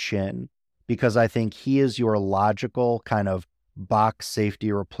towards Chin because I think he is your logical kind of box safety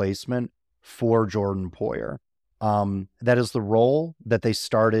replacement for Jordan Poyer. That is the role that they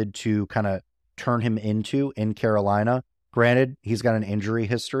started to kind of turn him into in Carolina. Granted, he's got an injury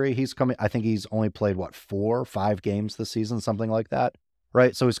history. I think he's only played 4 or 5 games this season, something like that,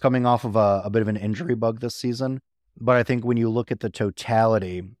 right? So he's coming off of a bit of an injury bug this season. But I think when you look at the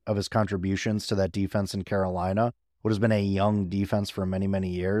totality of his contributions to that defense in Carolina, what has been a young defense for many, many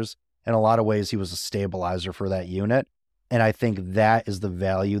years, in a lot of ways, he was a stabilizer for that unit. And I think that is the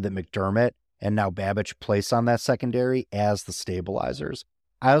value that McDermott and now Babich place on that secondary as the stabilizers.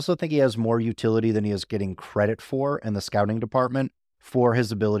 I also think he has more utility than he is getting credit for in the scouting department for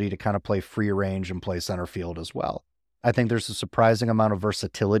his ability to kind of play free range and play center field as well. I think there's a surprising amount of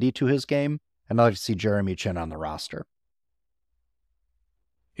versatility to his game, and I'd like to see Jeremy Chin on the roster.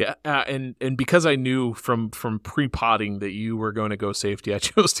 Yeah, and because I knew from pre-potting that you were going to go safety, I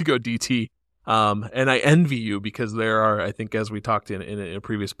chose to go DT. And I envy you because there are, I think, as we talked in a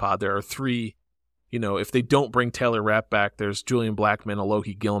previous pod, there are three. If they don't bring Taylor Rapp back, there's Julian Blackmon,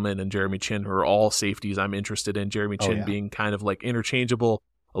 Alohi Gilman, and Jeremy Chin, who are all safeties I'm interested in. Jeremy Chin being kind of like interchangeable,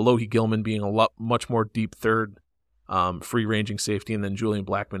 Alohi Gilman being much more deep third, free-ranging safety, and then Julian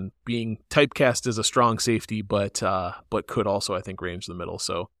Blackmon being typecast as a strong safety, but could also, I think, range the middle.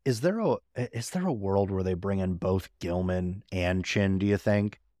 So is there a world where they bring in both Gilman and Chin, do you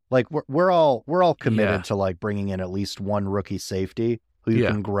think? Like we're all committed to like bringing in at least one rookie safety who you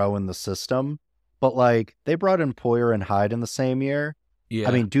can grow in the system. But like they brought in Poyer and Hyde in the same year. Yeah.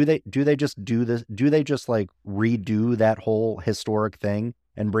 I mean, do they just do this? Do they just like redo that whole historic thing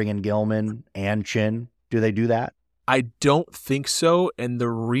and bring in Gilman and Chin? Do they do that? I don't think so. And the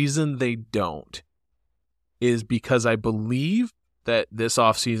reason they don't is because I believe that this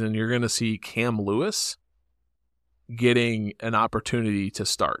offseason you're going to see Cam Lewis getting an opportunity to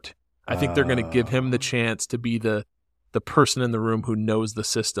start. I think they're going to give him the chance to be the person in the room who knows the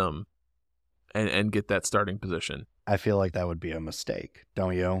system and get that starting position. I feel like that would be a mistake,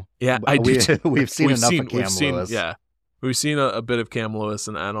 don't you? Yeah, I do too. We've seen enough of Cam Lewis. Yeah, we've seen a bit of Cam Lewis,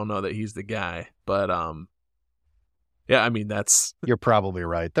 and I don't know that he's the guy. But yeah, I mean you're probably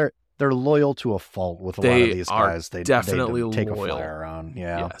right. They're loyal to a fault with a lot of these guys. They definitely take a flyer on.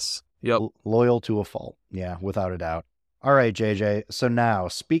 Yeah. Yes. Yep. Loyal to a fault. Yeah, without a doubt. All right, JJ. So now,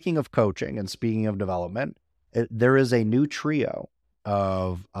 speaking of coaching and speaking of development, there is a new trio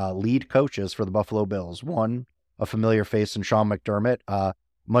of lead coaches for the Buffalo Bills. One, a familiar face in Sean McDermott,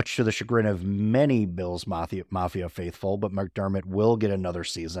 much to the chagrin of many Bills Mafia faithful, but McDermott will get another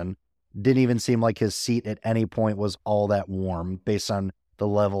season. Didn't even seem like his seat at any point was all that warm based on the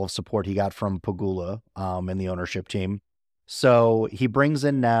level of support he got from Pagula and the ownership team. So he brings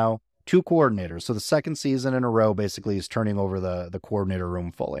in now two coordinators. So the second season in a row, basically, he's turning over the coordinator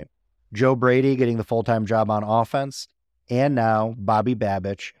room fully. Joe Brady getting the full-time job on offense, and now Bobby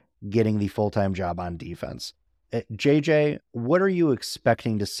Babich getting the full-time job on defense. JJ, what are you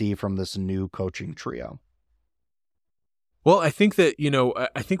expecting to see from this new coaching trio? Well, I think that,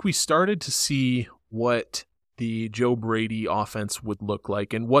 I think we started to see what the Joe Brady offense would look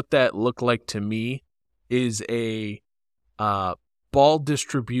like. And what that looked like to me is a ball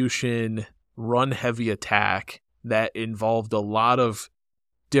distribution, run-heavy attack that involved a lot of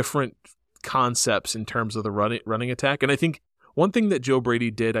different concepts in terms of the running attack. And I think one thing that Joe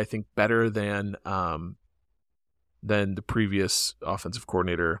Brady did, I think, better than the previous offensive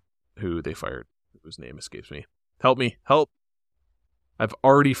coordinator who they fired, whose name escapes me. Help me. Help. I've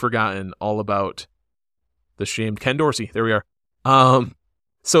already forgotten all about the shamed Ken Dorsey. There we are.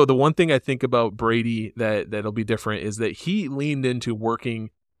 So the one thing I think about Brady that'll be different is that he leaned into working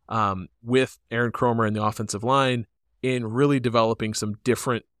with Aaron Kromer and the offensive line in really developing some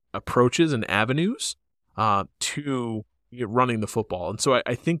different approaches and avenues to running the football. And so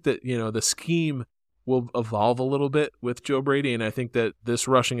I think that, the scheme will evolve a little bit with Joe Brady, and I think that this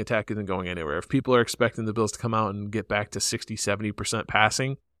rushing attack isn't going anywhere. If people are expecting the Bills to come out and get back to 60-70%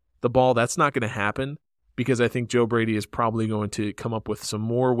 passing the ball, that's not going to happen, because I think Joe Brady is probably going to come up with some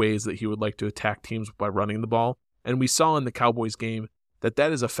more ways that he would like to attack teams by running the ball. And we saw in the Cowboys game that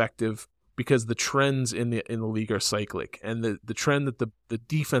is effective because the trends in the league are cyclic. And the trend that the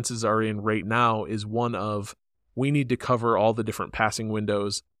defenses are in right now is one of, we need to cover all the different passing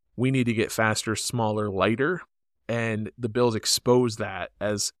windows. We need to get faster, smaller, lighter. And the Bills expose that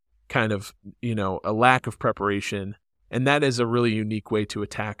as kind of, a lack of preparation. And that is a really unique way to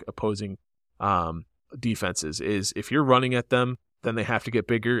attack opposing defenses, is if you're running at them, then they have to get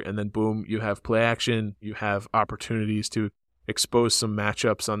bigger, and then boom, you have play action, you have opportunities to expose some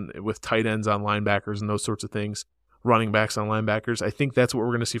matchups with tight ends on linebackers and those sorts of things, running backs on linebackers. I think that's what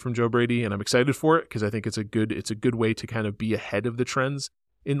we're going to see from Joe Brady, and I'm excited for it because I think it's a good way to kind of be ahead of the trends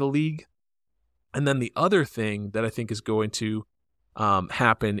in the league. And then the other thing that I think is going to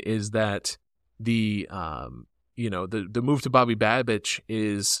happen is that the move to Bobby Babich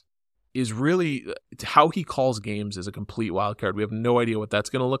is really how he calls games is a complete wild card. We have no idea what that's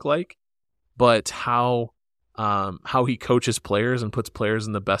going to look like, but how he coaches players and puts players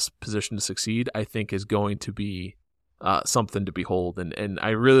in the best position to succeed, I think, is going to be something to behold. And I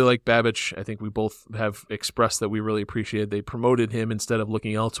really like Babich. I think we both have expressed that we really appreciate they promoted him instead of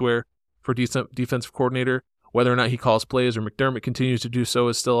looking elsewhere for defensive coordinator. Whether or not he calls plays or McDermott continues to do so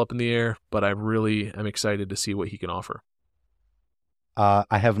is still up in the air, but I really am excited to see what he can offer.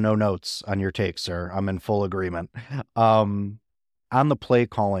 I have no notes on your take, sir. I'm in full agreement. On the play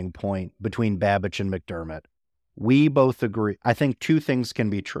calling point between Babich and McDermott, we both agree. I think two things can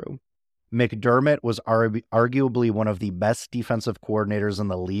be true. McDermott was arguably one of the best defensive coordinators in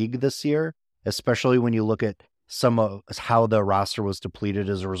the league this year, especially when you look at some of how the roster was depleted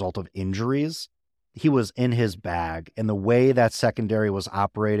as a result of injuries. He was in his bag, and the way that secondary was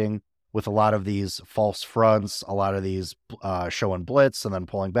operating with a lot of these false fronts, a lot of these showing blitz and then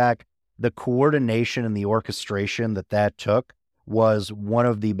pulling back, the coordination and the orchestration that took was one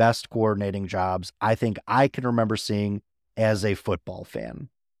of the best coordinating jobs I think I can remember seeing as a football fan.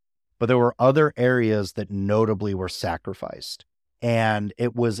 But there were other areas that notably were sacrificed. And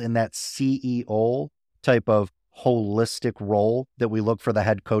it was in that CEO type of holistic role that we look for the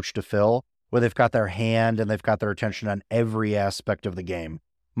head coach to fill, where they've got their hand and they've got their attention on every aspect of the game.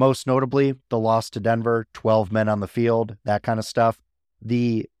 Most notably, the loss to Denver, 12 men on the field, that kind of stuff.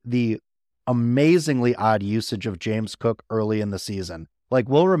 The amazingly odd usage of James Cook early in the season. Like,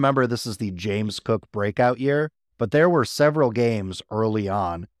 we'll remember this is the James Cook breakout year, but there were several games early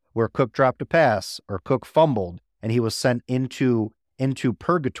on where Cook dropped a pass or Cook fumbled and he was sent into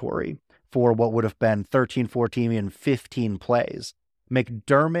purgatory for what would have been 13, 14, and 15 plays.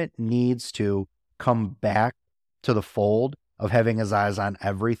 McDermott needs to come back to the fold of having his eyes on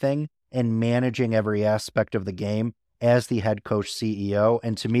everything and managing every aspect of the game as the head coach CEO.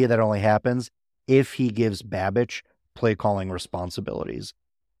 And to me, that only happens if he gives Babich play calling responsibilities.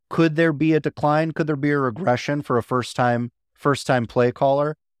 Could there be a decline? Could there be a regression for a first time play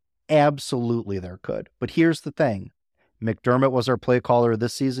caller? Absolutely there could. But here's the thing. McDermott was our play caller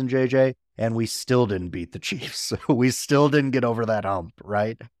this season, JJ, and we still didn't beat the Chiefs. We still didn't get over that hump,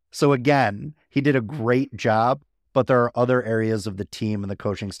 right? So again, he did a great job, but there are other areas of the team and the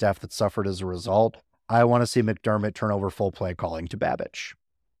coaching staff that suffered as a result. I want to see McDermott turn over full play calling to Babich.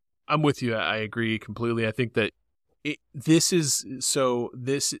 I'm with you. I agree completely. I think that the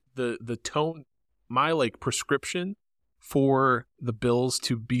tone, my prescription for the Bills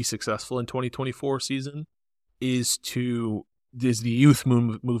to be successful in 2024 season is the youth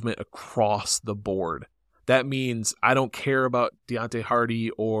movement across the board. That means I don't care about Deontay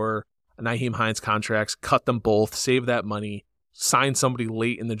Hardy or Nyheim Hines contracts. Cut them both, save that money, sign somebody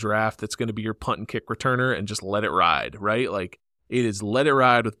late in the draft that's going to be your punt and kick returner and just let it ride, right? Like, it is let it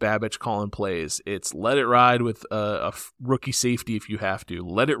ride with Babich calling plays. It's let it ride with a rookie safety if you have to.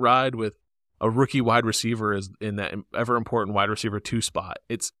 Let it ride with a rookie wide receiver is in that ever important wide receiver 2 spot.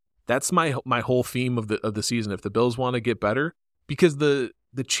 That's my whole theme of the season. If the Bills want to get better, because the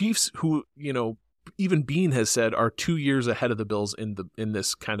Chiefs, who even Bean has said are 2 years ahead of the Bills in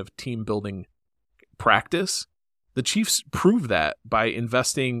this kind of team building practice, the Chiefs prove that by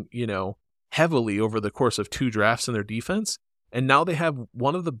investing heavily over the course of 2 drafts in their defense. And now they have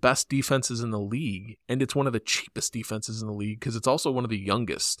one of the best defenses in the league, and it's one of the cheapest defenses in the league because it's also one of the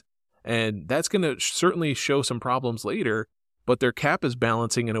youngest. And that's going to certainly show some problems later, but their cap is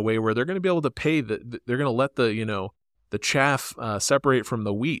balancing in a way where they're going to be able to pay they're going to let the chaff separate from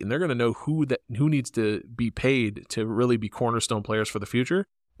the wheat, and they're going to know who needs to be paid to really be cornerstone players for the future.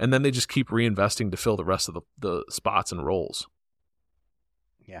 And then they just keep reinvesting to fill the rest of the spots and roles.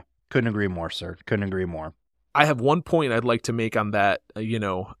 Yeah. Couldn't agree more, sir. Couldn't agree more. I have one point I'd like to make on that,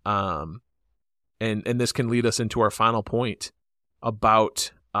 and this can lead us into our final point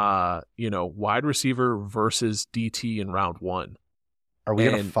about, wide receiver versus DT in round 1. Are we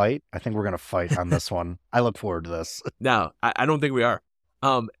going to fight? I think we're going to fight on this one. I look forward to this. No, I don't think we are.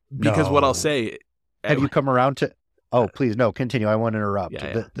 Because what I'll say... Have you come around to... Oh, please, no, continue. I won't interrupt.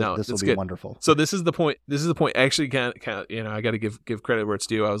 Yeah. This will be wonderful. So this is the point. Actually, kind of, I got to give credit where it's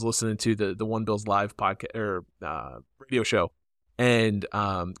due. I was listening to the One Bills Live podcast or radio show, and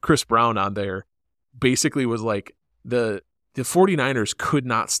Chris Brown on there basically was like, the 49ers could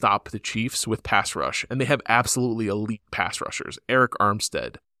not stop the Chiefs with pass rush, and they have absolutely elite pass rushers. Eric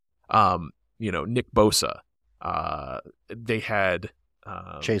Armstead, Nick Bosa. They had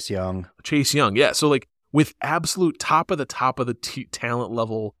Chase Young. Yeah. So with absolute top of the talent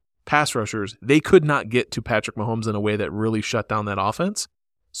level pass rushers, they could not get to Patrick Mahomes in a way that really shut down that offense.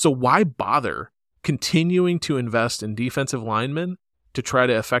 So why bother continuing to invest in defensive linemen to try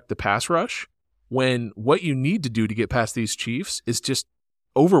to affect the pass rush when what you need to do to get past these Chiefs is just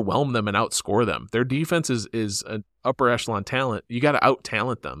overwhelm them and outscore them? Their defense is an upper echelon talent. You got to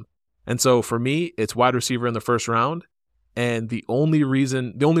out-talent them. And so for me, it's wide receiver in the first round. And the only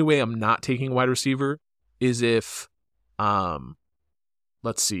way I'm not taking wide receiver is if Rome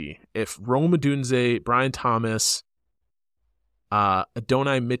Odunze, Brian Thomas,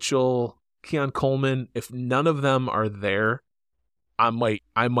 Adonai Mitchell, Keon Coleman, if none of them are there,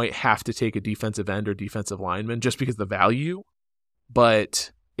 I might have to take a defensive end or defensive lineman just because of the value.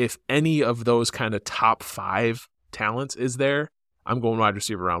 But if any of those kind of top 5 talents is there, I'm going wide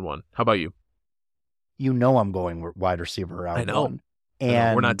receiver round 1. How about you? You know I'm going wide receiver round 1. I know.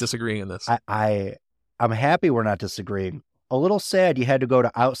 And we're not disagreeing in this. I'm happy we're not disagreeing. A little sad you had to go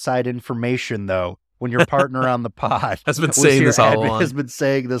to outside information, though, when your partner on the pod has been saying this all along. Has been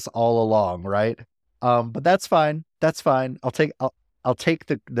saying this all along, right? But that's fine. That's fine. I'll take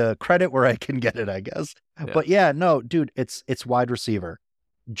the credit where I can get it, I guess. Yeah. But yeah, no, dude, it's wide receiver.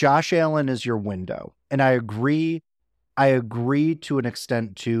 Josh Allen is your window. And I agree to an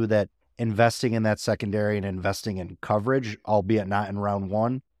extent too that investing in that secondary and investing in coverage, albeit not in round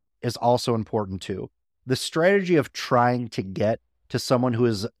 1, is also important too. The strategy of trying to get to someone who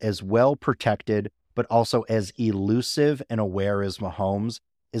is as well protected, but also as elusive and aware as Mahomes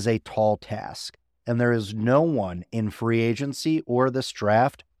is a tall task. And there is no one in free agency or this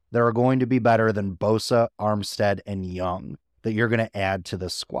draft that are going to be better than Bosa, Armstead, and Young that you're going to add to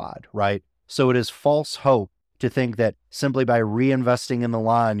this squad, right? So it is false hope to think that simply by reinvesting in the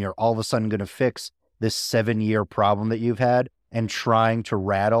line, you're all of a sudden going to fix this 7-year problem that you've had and trying to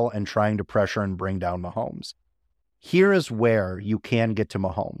rattle and trying to pressure and bring down Mahomes. Here is where you can get to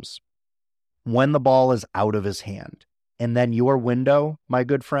Mahomes. When the ball is out of his hand. And then your window, my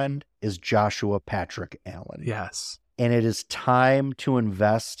good friend, is Joshua Patrick Allen. Yes. And it is time to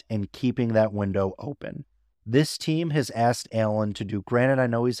invest in keeping that window open. This team has asked Allen to do, granted, I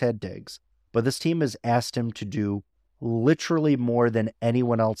know he's had Diggs, but this team has asked him to do literally more than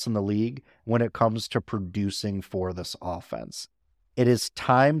anyone else in the league when it comes to producing for this offense. It is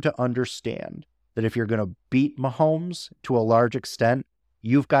time to understand that if you're going to beat Mahomes to a large extent,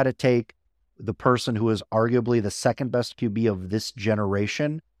 you've got to take the person who is arguably the second best QB of this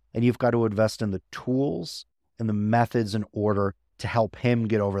generation, and you've got to invest in the tools and the methods in order to help him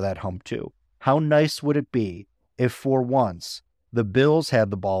get over that hump too. How nice would it be if for once the Bills had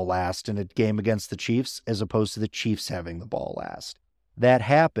the ball last in a game against the Chiefs as opposed to the Chiefs having the ball last? That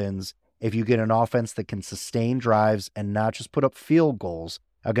happens if you get an offense that can sustain drives and not just put up field goals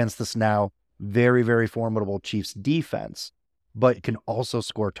against this now very, very formidable Chiefs defense, but can also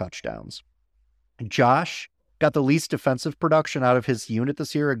score touchdowns. Josh got the least defensive production out of his unit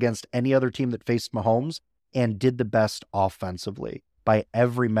this year against any other team that faced Mahomes and did the best offensively by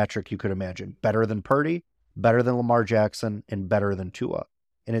every metric you could imagine. Better than Purdy, better than Lamar Jackson, and better than Tua.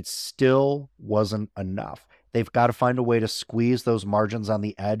 And it still wasn't enough. They've got to find a way to squeeze those margins on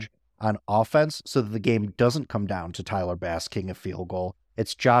the edge on offense so that the game doesn't come down to Tyler Bass kicking a field goal.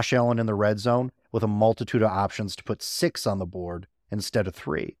 It's Josh Allen in the red zone with a multitude of options to put 6 on the board instead of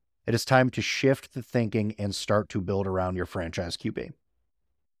 3. It is time to shift the thinking and start to build around your franchise QB.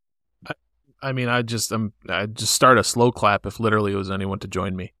 I mean, I just start a slow clap if literally it was anyone to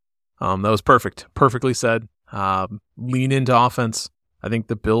join me. That was perfect. Perfectly said. Lean into offense. I think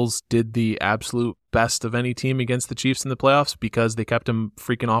the Bills did the absolute best of any team against the Chiefs in the playoffs because they kept them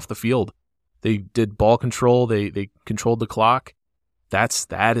freaking off the field. They did ball control. They controlled the clock.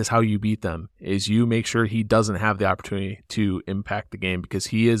 That is how you beat them, is you make sure he doesn't have the opportunity to impact the game because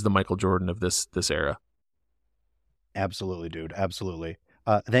he is the Michael Jordan of this era. Absolutely, dude. Absolutely.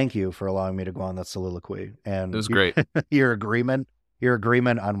 Thank you for allowing me to go on that soliloquy. And it was great. Your agreement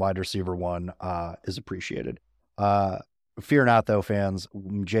on wide receiver 1 is appreciated. Fear not, though, fans.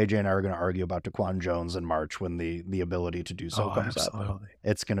 JJ and I are going to argue about Daquan Jones in March when the ability to do so comes up.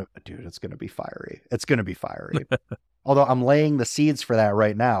 It's going to be fiery. It's going to be fiery. Although I'm laying the seeds for that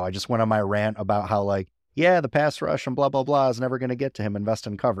right now. I just went on my rant about how, the pass rush and blah, blah, blah is never going to get to him. Invest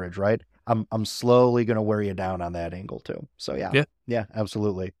in coverage, right? I'm slowly going to wear you down on that angle too. So yeah,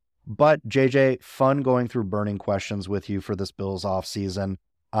 absolutely. But JJ, fun going through burning questions with you for this Bills offseason.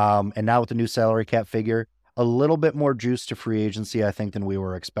 And now with the new salary cap figure, a little bit more juice to free agency, I think, than we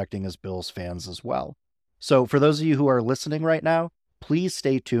were expecting as Bills fans as well. So for those of you who are listening right now, please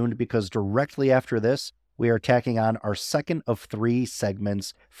stay tuned because directly after this, we are tacking on our second of 3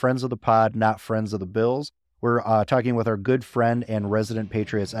 segments, Friends of the Pod, Not Friends of the Bills. We're talking with our good friend and resident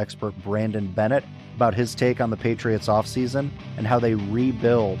Patriots expert, Brandon Bennett, about his take on the Patriots offseason and how they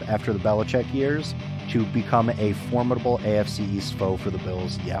rebuild after the Belichick years to become a formidable AFC East foe for the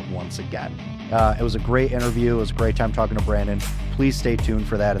Bills yet once again. It was a great interview. It was a great time talking to Brandon. Please stay tuned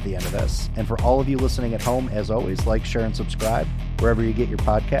for that at the end of this. And for all of you listening at home, as always, like, share, and subscribe wherever you get your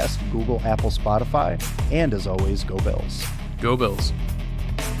podcast, Google, Apple, Spotify. And as always, go Bills. Go Bills.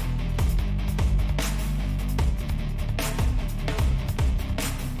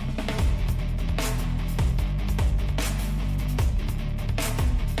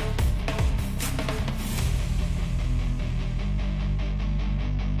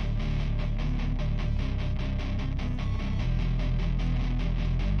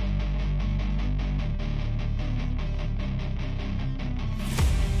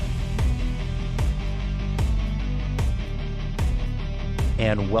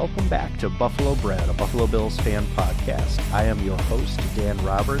 and welcome back to Buffalo Bred, a Buffalo Bills fan podcast. I am your host, Dan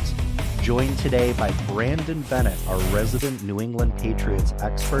Roberts, joined today by Brandon Bennett, our resident New England Patriots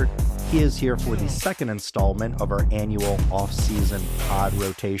expert. He is here for the second installment of our annual off-season pod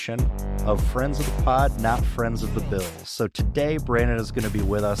rotation of Friends of the Pod, Not Friends of the Bills. So today, Brandon is going to be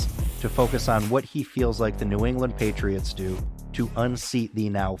with us to focus on what he feels like the New England Patriots do to unseat the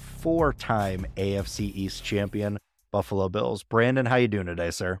now four-time AFC East champion Buffalo Bills. Brandon, how you doing today,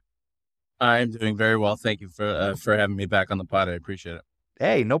 sir? I'm doing very well. Thank you for having me back on the pod. I appreciate it.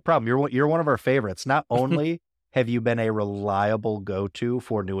 Hey, no problem. You're one of our favorites. Not only have you been a reliable go-to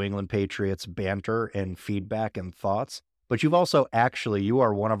for New England Patriots banter and feedback and thoughts, but you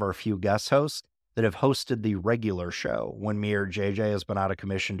are one of our few guest hosts that have hosted the regular show when me or JJ has been out of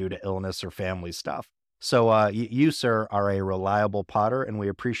commission due to illness or family stuff. So you, sir, are a reliable podder, and we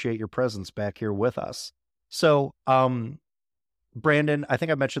appreciate your presence back here with us. So, Brandon, I think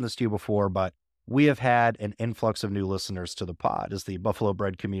I mentioned this to you before, but we have had an influx of new listeners to the pod as the Buffalo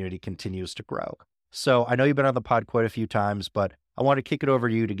Bred community continues to grow. So I know you've been on the pod quite a few times, but I want to kick it over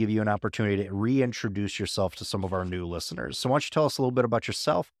to you to give you an opportunity to reintroduce yourself to some of our new listeners. So why don't you tell us a little bit about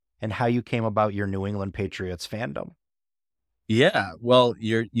yourself and how you came about your New England Patriots fandom? Yeah, well,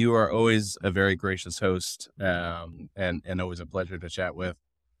 you are always a very gracious host, and always a pleasure to chat with.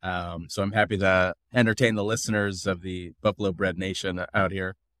 So I'm happy to entertain the listeners of the Buffalo Bred Nation out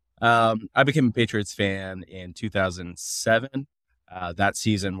here. I became a Patriots fan in 2007, that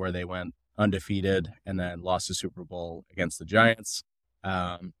season where they went undefeated and then lost the Super Bowl against the Giants.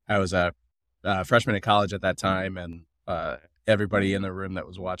 I was a freshman in college at that time, and everybody in the room that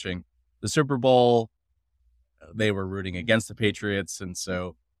was watching the Super Bowl, they were rooting against the Patriots. And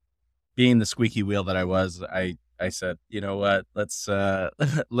so being the squeaky wheel that I was, I said, you know what, let's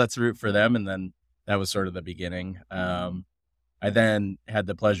root for them. And then that was sort of the beginning. I then had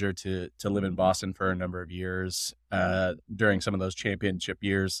the pleasure to live in Boston for a number of years, during some of those championship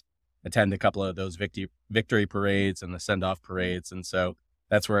years, attend a couple of those victory parades and the send-off parades. And so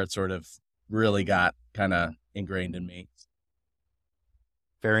that's where it sort of really got kind of ingrained in me.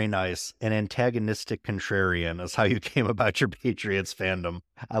 Very nice. An antagonistic contrarian is how you came about your Patriots fandom.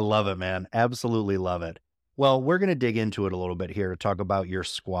 I love it, man. Absolutely love it. Well, we're going to dig into it a little bit here to talk about your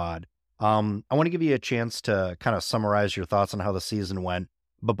squad. I want to give you a chance to kind of summarize your thoughts on how the season went.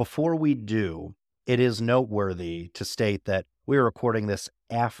 But before we do, it is noteworthy to state that we are recording this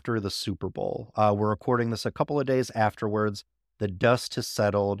after the Super Bowl. We're recording this a couple of days afterwards. The dust has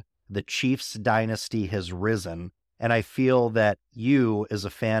settled. The Chiefs dynasty has risen. And I feel that you, as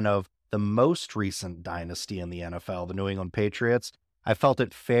a fan of the most recent dynasty in the NFL, the New England Patriots, I felt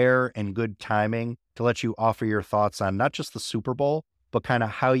it fair and good timing to let you offer your thoughts on not just the Super Bowl, but kind of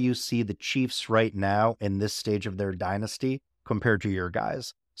how you see the Chiefs right now in this stage of their dynasty compared to your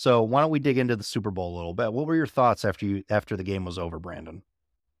guys. So why don't we dig into the Super Bowl a little bit? What were your thoughts after the game was over, Brandon?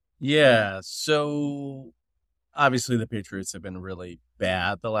 Yeah, so obviously the Patriots have been really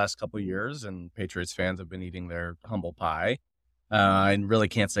bad the last couple of years, and Patriots fans have been eating their humble pie. And really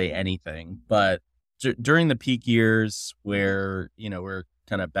can't say anything. But during the peak years where, we're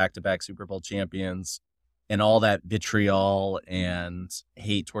kind of back-to-back Super Bowl champions and all that vitriol and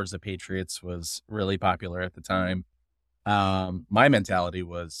hate towards the Patriots was really popular at the time, my mentality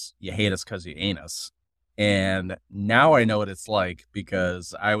was, you hate us because you ain't us. And now I know what it's like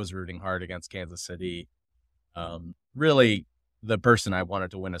because I was rooting hard against Kansas City. Really, the person I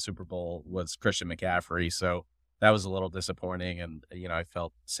wanted to win a Super Bowl was Christian McCaffrey. So that was a little disappointing. And, I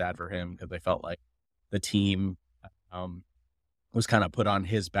felt sad for him because I felt like the team was kind of put on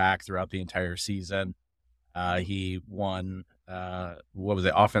his back throughout the entire season. He won,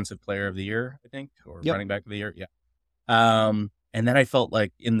 Offensive Player of the Year, I think, or Yep. Running Back of the Year. Yeah. And then I felt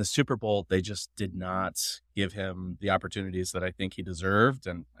like in the Super Bowl, they just did not give him the opportunities that I think he deserved.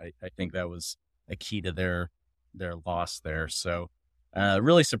 And I think that was a key to their loss there. So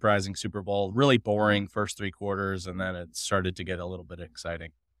really surprising Super Bowl, really boring first three quarters. And then it started to get a little bit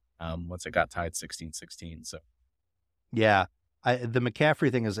exciting once it got tied 16-16. So, yeah, the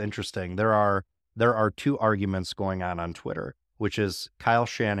McCaffrey thing is interesting. There are two arguments going on Twitter, which is Kyle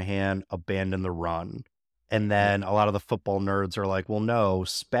Shanahan abandoned the run. And then a lot of the football nerds are like, well, no,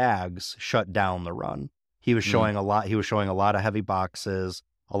 Spags shut down the run. He was showing a lot. He was showing a lot of heavy boxes,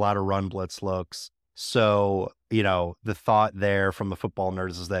 a lot of run blitz looks. So, the thought there from the football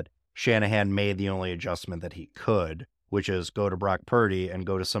nerds is that Shanahan made the only adjustment that he could, which is go to Brock Purdy and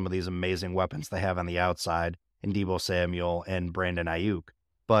go to some of these amazing weapons they have on the outside in Deebo Samuel and Brandon Ayuk.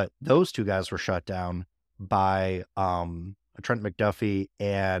 But those two guys were shut down by Trent McDuffie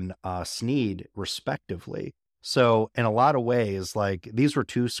and Snead, respectively. So in a lot of ways, like these were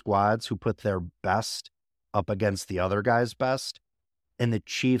two squads who put their best up against the other guy's best, and the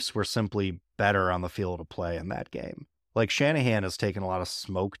Chiefs were simply better on the field of play in that game. Like Shanahan has taken a lot of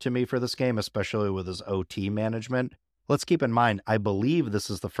smoke to me for this game, especially with his OT management. Let's keep in mind, I believe this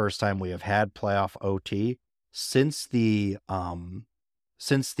is the first time we have had playoff OT since the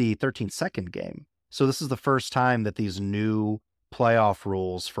 13-second game. So this is the first time that these new playoff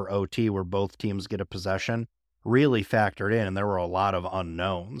rules for OT, where both teams get a possession, really factored in, and there were a lot of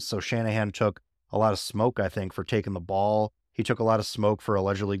unknowns. So Shanahan took a lot of smoke, I think, for taking the ball. He took a lot of smoke for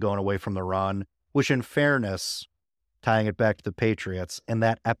allegedly going away from the run, which in fairness, tying it back to the Patriots, and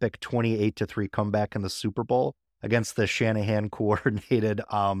that epic 28-3 comeback in the Super Bowl against the Shanahan coordinated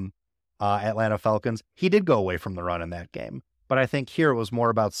Atlanta Falcons, he did go away from the run in that game. But I think here it was more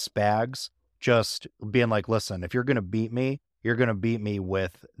about Spags just being like, listen, if you're going to beat me, you're going to beat me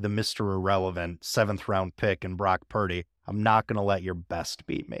with the Mr. Irrelevant 7th-round pick in Brock Purdy. I'm not going to let your best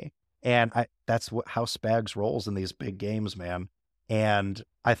beat me. And that's how Spags rolls in these big games, man. And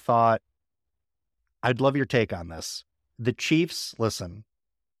I thought, I'd love your take on this. The Chiefs, listen,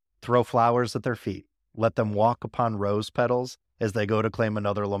 throw flowers at their feet. Let them walk upon rose petals as they go to claim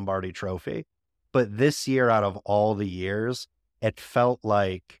another Lombardi trophy. But this year, out of all the years, it felt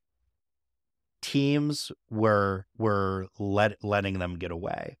like teams were letting them get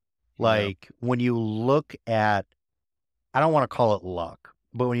away. Like when you look at, I don't want to call it luck,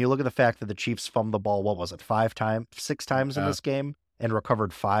 but when you look at the fact that the Chiefs fumbled the ball, what was it, 6 times in this game and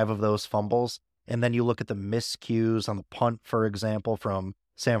recovered 5 of those fumbles. And then you look at the miscues on the punt, for example, from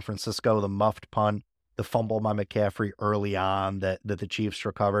San Francisco, the muffed punt, the fumble by McCaffrey early on that the Chiefs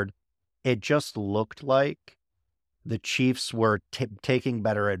recovered. It just looked like the Chiefs were taking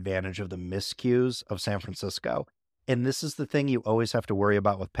better advantage of the miscues of San Francisco. And this is the thing you always have to worry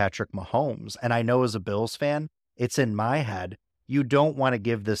about with Patrick Mahomes. And I know as a Bills fan, it's in my head, you don't want to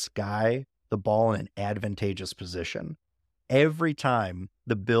give this guy the ball in an advantageous position. Every time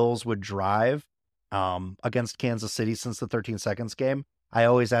the Bills would drive against Kansas City since the 13 seconds game, I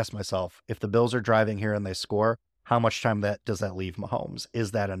always ask myself, if the Bills are driving here and they score, how much time does that leave Mahomes?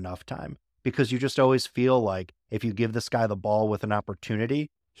 Is that enough time? Because you just always feel like if you give this guy the ball with an opportunity,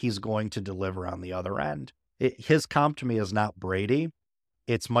 he's going to deliver on the other end. His comp to me is not Brady.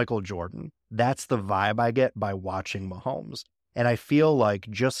 It's Michael Jordan. That's the vibe I get by watching Mahomes. And I feel like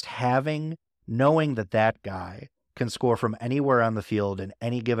just knowing that guy can score from anywhere on the field in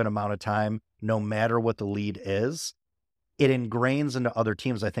any given amount of time, no matter what the lead is, it ingrains into other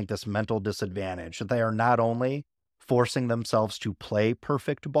teams, I think, this mental disadvantage that they are not only forcing themselves to play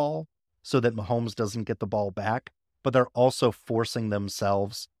perfect ball so that Mahomes doesn't get the ball back, but they're also forcing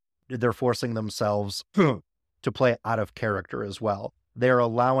themselves to play out of character as well. They're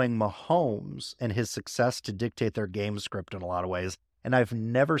allowing Mahomes and his success to dictate their game script in a lot of ways. And I've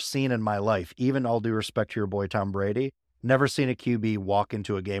never seen in my life, even all due respect to your boy Tom Brady, never seen a QB walk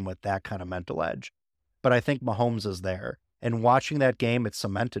into a game with that kind of mental edge. But I think Mahomes is there. And watching that game, it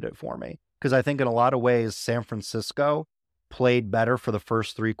cemented it for me. Because I think in a lot of ways, San Francisco played better for the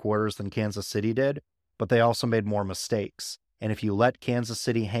first 3 quarters than Kansas City did, but they also made more mistakes. And if you let Kansas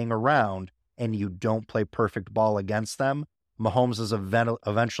City hang around and you don't play perfect ball against them, Mahomes is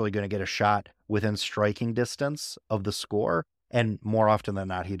eventually going to get a shot within striking distance of the score. And more often than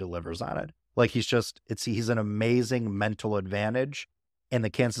not, he delivers on it. Like he's an amazing mental advantage. And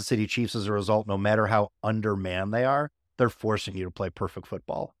the Kansas City Chiefs, as a result, no matter how undermanned they are, they're forcing you to play perfect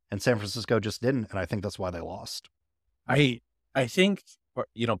football. And San Francisco just didn't. And I think that's why they lost. I think,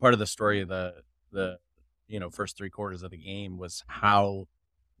 part of the story of the first 3 quarters of the game was how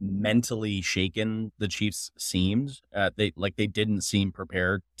mentally shaken the Chiefs seemed. They didn't seem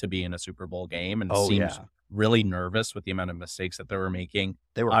prepared to be in a Super Bowl game and seemed really nervous with the amount of mistakes that they were making.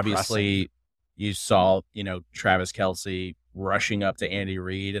 They were obviously pressing. You saw, Travis Kelce rushing up to Andy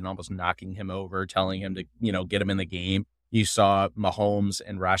Reid and almost knocking him over, telling him to, get him in the game. You saw Mahomes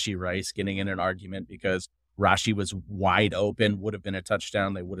and Rashee Rice getting in an argument because Rashee was wide open, would have been a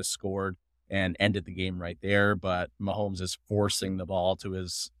touchdown. They would have scored and ended the game right there. But Mahomes is forcing the ball to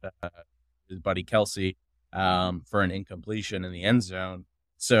his buddy Kelce for an incompletion in the end zone.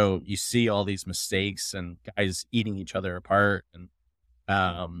 So you see all these mistakes and guys eating each other apart.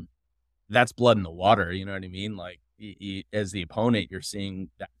 And that's blood in the water. You know what I mean? Like as the opponent, you're seeing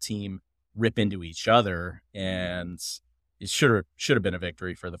that team rip into each other, and it should have been a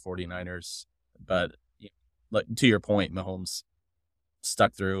victory for the 49ers. But to your point, Mahomes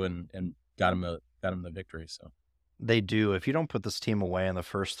stuck through and got him the victory. So they do. If you don't put this team away in the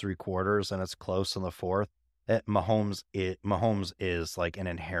first 3 quarters and it's close in the fourth, Mahomes is like an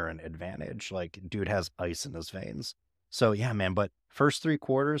inherent advantage. Like, dude has ice in his veins. So yeah, man. But first 3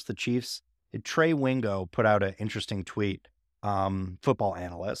 quarters, the Chiefs. Trey Wingo put out an interesting tweet. Football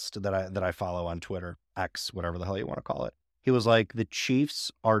analyst that I follow on Twitter, X, whatever the hell you want to call it. He was like, the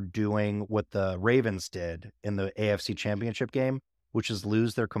Chiefs are doing what the Ravens did in the AFC Championship game, which is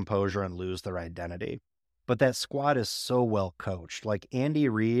lose their composure and lose their identity. But that squad is so well coached. Like Andy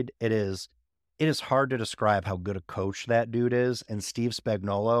Reid, it is hard to describe how good a coach that dude is. And Steve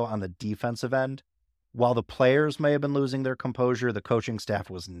Spagnuolo on the defensive end, while the players may have been losing their composure, the coaching staff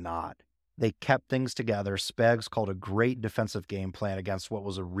was not. They kept things together. Spags called a great defensive game plan against what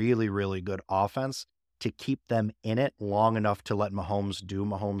was a really, really good offense to keep them in it long enough to let Mahomes do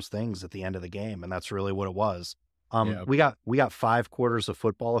Mahomes things at the end of the game. And that's really what it was. We got 5 quarters of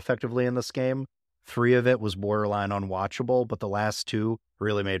football effectively in this game. 3 of it was borderline unwatchable, but the last 2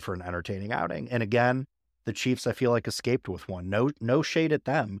 really made for an entertaining outing. And again, the Chiefs, I feel like, escaped with one. No shade at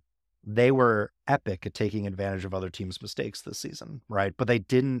them. They were epic at taking advantage of other teams' mistakes this season, right? But they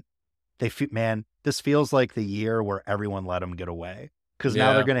didn't. Man, this feels like the year where everyone let them get away, because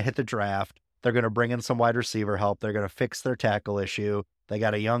now they're going to hit the draft. They're going to bring in some wide receiver help. They're going to fix their tackle issue. They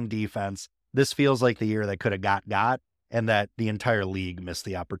got a young defense. This feels like the year they could have got, and that the entire league missed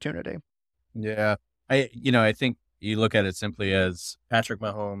the opportunity. Yeah. I think you look at it simply as Patrick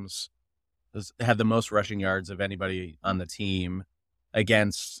Mahomes had the most rushing yards of anybody on the team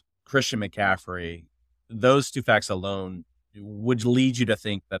against Christian McCaffrey. Those 2 facts alone would lead you to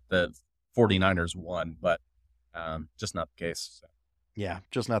think that the 49ers won, but just not the case. So. Yeah,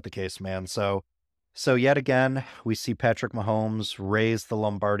 just not the case, man. So yet again, we see Patrick Mahomes raise the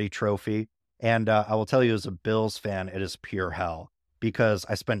Lombardi trophy. And I will tell you, as a Bills fan, it is pure hell, because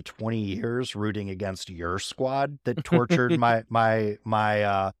I spent 20 years rooting against your squad that tortured my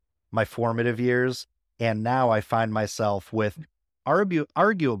formative years. And now I find myself with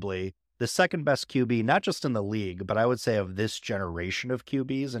arguably the second best QB, not just in the league, but I would say of this generation of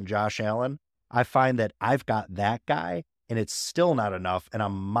QBs, and Josh Allen. I find that I've got that guy, and it's still not enough. And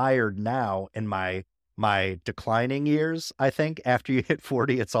I'm mired now in my declining years. I think after you hit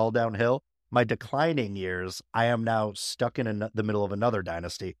 40, it's all downhill. My declining years, I am now stuck in the middle of another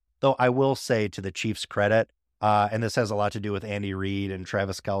dynasty. Though I will say, to the Chiefs' credit, and this has a lot to do with Andy Reid and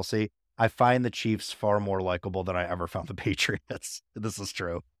Travis Kelce, I find the Chiefs far more likable than I ever found the Patriots. This is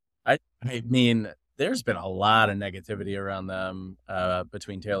true. I mean, there's been a lot of negativity around them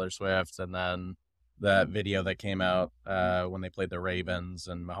between Taylor Swift and then that video that came out when they played the Ravens,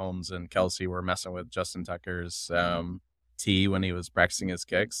 and Mahomes and Kelce were messing with Justin Tucker's tee when he was practicing his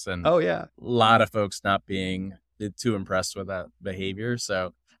kicks. And a lot of folks not being too impressed with that behavior.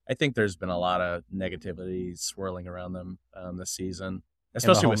 So I think there's been a lot of negativity swirling around them this season,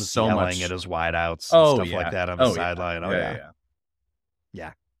 especially with so much yelling at his wideouts and stuff like that on the sideline.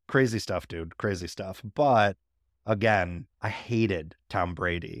 Yeah. Crazy stuff, dude. Crazy stuff. But again, I hated Tom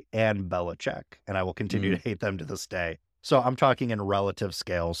Brady and Belichick, and I will continue to hate them to this day. So I'm talking in relative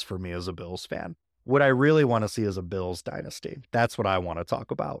scales for me as a Bills fan. What I really want to see is a Bills dynasty. That's what I want to talk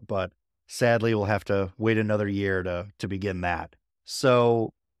about. But sadly, we'll have to wait another year to begin that.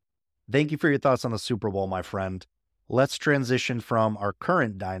 So thank you for your thoughts on the Super Bowl, my friend. Let's transition from our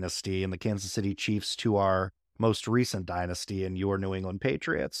current dynasty in the Kansas City Chiefs to our most recent dynasty in your New England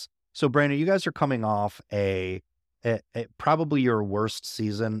Patriots. So Brandon, you guys are coming off a probably your worst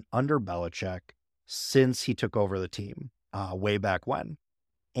season under Belichick since he took over the team way back when.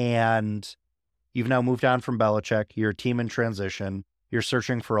 And you've now moved on from Belichick. You're a team in transition. You're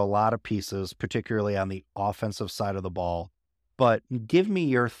searching for a lot of pieces, particularly on the offensive side of the ball. But give me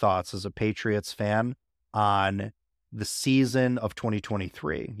your thoughts as a Patriots fan on the season of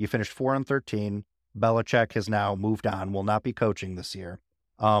 2023. You finished 4-13. Belichick has now moved on, will not be coaching this year.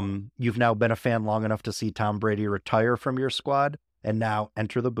 You've now been a fan long enough to see Tom Brady retire from your squad and now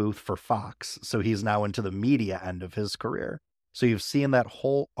enter the booth for Fox. So he's now into the media end of his career. So you've seen that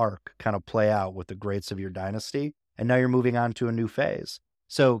whole arc kind of play out with the greats of your dynasty, and now you're moving on to a new phase.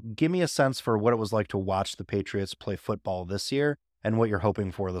 So give me a sense for what it was like to watch the Patriots play football this year and what you're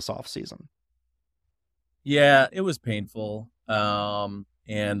hoping for this offseason. Yeah, it was painful. And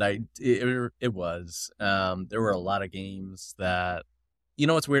it was. There were a lot of games that,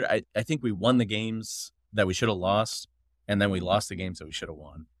 what's weird? I think we won the games that we should have lost, and then we lost the games that we should have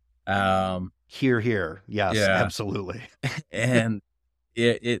won. Here. Yes, absolutely. And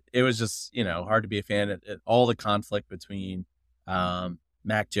it was just, hard to be a fan. All the conflict between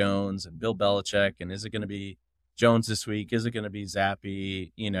Mac Jones and Bill Belichick, and is it going to be Jones this week? Is it going to be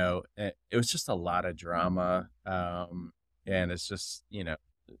Zappy? It was just a lot of drama. And it's just,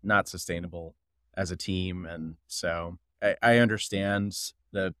 not sustainable as a team. And so I understand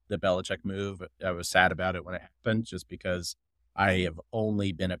the Belichick move. I was sad about it when it happened, just because I have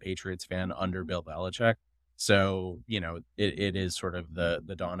only been a Patriots fan under Bill Belichick. So, it is sort of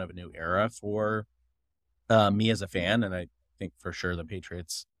the dawn of a new era for me as a fan. And I think for sure the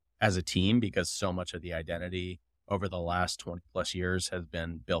Patriots as a team, because so much of the identity over the last 20 plus years has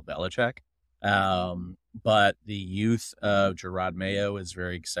been Bill Belichick. But the youth of Gerard Mayo is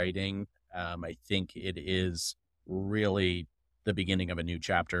very exciting. I think it is really the beginning of a new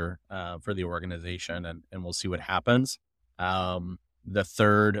chapter for the organization, and we'll see what happens. The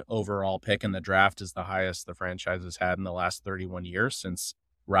third overall pick in the draft is the highest the franchise has had in the last 31 years since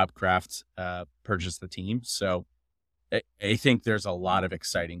Rob Kraft purchased the team. So I think there's a lot of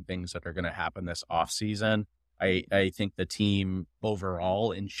exciting things that are going to happen this offseason. I think the team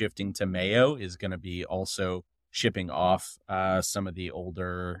overall in shifting to Mayo is going to be also shipping off some of the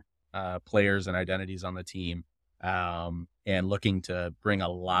older players and identities on the team, and looking to bring a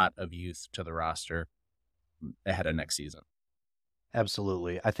lot of youth to the roster ahead of next season.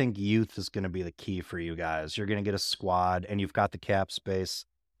 Absolutely. I think youth is going to be the key for you guys. You're going to get a squad, and you've got the cap space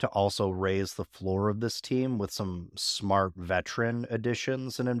to also raise the floor of this team with some smart veteran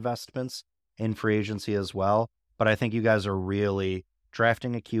additions and investments in free agency as well. But I think you guys are really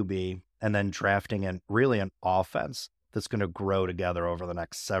drafting a QB and then drafting an offense that's going to grow together over the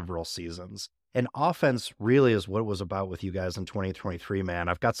next several seasons. And offense really is what it was about with you guys in 2023, man.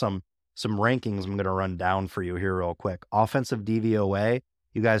 I've got some rankings I'm going to run down for you here real quick. Offensive DVOA,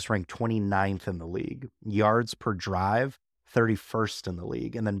 you guys rank 29th in the league. Yards per drive, 31st in the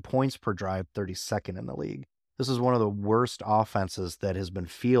league. And then points per drive, 32nd in the league. This is one of the worst offenses that has been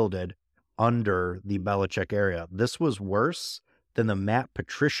fielded under the Belichick era. This was worse than the Matt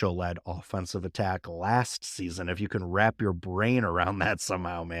Patricia-led offensive attack last season, if you can wrap your brain around that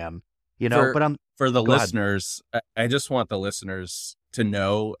somehow, man. For the listeners, I just want the listeners to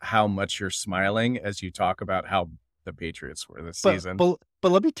know how much you're smiling as you talk about how the Patriots were this season. But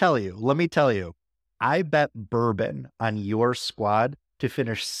let me tell you, I bet bourbon on your squad to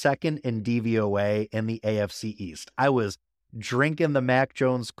finish second in DVOA in the AFC East. I was drinking the Mac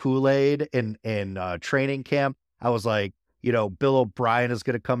Jones Kool-Aid in training camp. I was like, Bill O'Brien is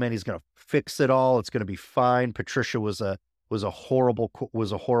going to come in. He's going to fix it all. It's going to be fine. Patricia was a horrible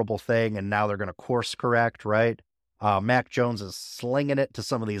thing, and now they're going to course correct, right? Mac Jones is slinging it to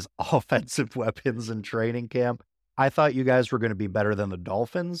some of these offensive weapons in training camp. I thought you guys were going to be better than the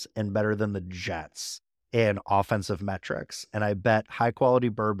Dolphins and better than the Jets in offensive metrics. And I bet high quality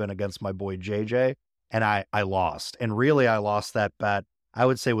bourbon against my boy JJ, and I lost. And really, I lost that bet, I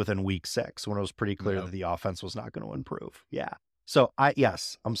would say, within week 6, when it was pretty clear that the offense was not going to improve. Yeah. So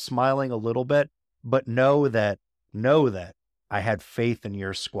I'm smiling a little bit, but know that I had faith in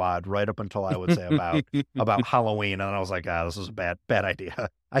your squad right up until, I would say, about Halloween. And I was like, this is a bad idea.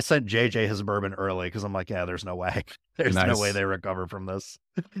 I sent JJ his bourbon early because I'm like, there's no way. There's no way they recover from this.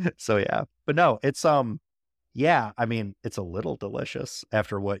 So, yeah. But no, it's, I mean, it's a little delicious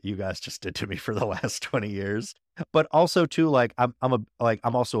after what you guys just did to me for the last 20 years. But also, too, like, I'm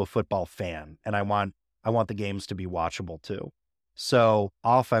also a football fan, and I want the games to be watchable, too. So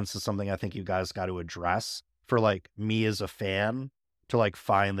offense is something I think you guys got to address for, like, me as a fan to, like,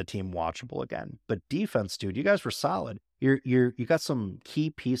 find the team watchable again. But defense, dude, you guys were solid. You got some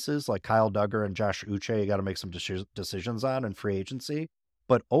key pieces like Kyle Duggar and Josh Uche you got to make some decisions on in free agency.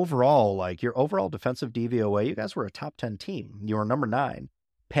 But overall, like, your overall defensive DVOA, you guys were a top 10 team. You were number 9.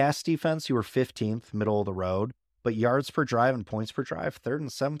 Pass defense, you were 15th, middle of the road. But yards per drive and points per drive, 3rd and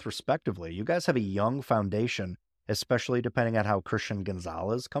 7th respectively. You guys have a young foundation, especially depending on how Christian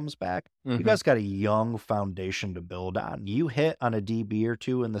Gonzalez comes back. Mm-hmm. You guys got a young foundation to build on. You hit on a DB or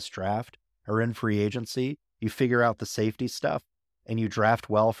two in this draft or in free agency. You figure out the safety stuff and you draft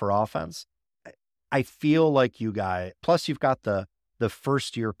well for offense. I feel like you guys, plus you've got the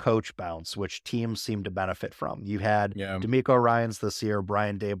first year coach bounce, which teams seem to benefit from. You had D'Amico Ryans this year,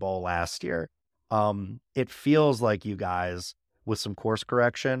 Brian Daboll last year. It feels like you guys, with some course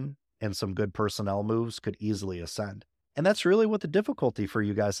correction and some good personnel moves, could easily ascend. And that's really what the difficulty for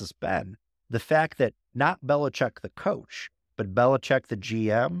you guys has been. The fact that not Belichick the coach, but Belichick the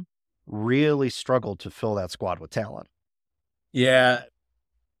GM really struggled to fill that squad with talent. Yeah.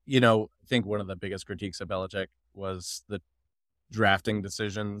 I think one of the biggest critiques of Belichick was the drafting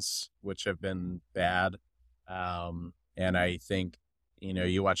decisions, which have been bad. And I think,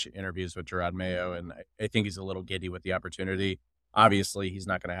 you watch interviews with Gerard Mayo, and I think he's a little giddy with the opportunity. Obviously, he's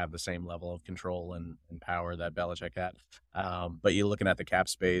not going to have the same level of control and power that Belichick had. But you're looking at the cap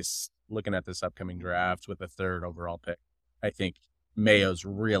space, looking at this upcoming draft with a 3rd overall pick. I think Mayo's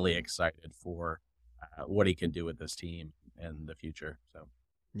really excited for what he can do with this team in the future. So,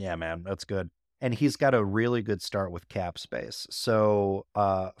 Yeah, man, that's good. And he's got a really good start with cap space. So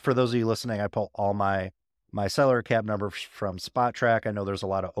for those of you listening, I pull all my salary cap numbers from Spot Track. I know there's a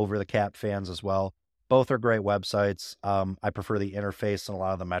lot of over the cap fans as well. Both are great websites. I prefer the interface and a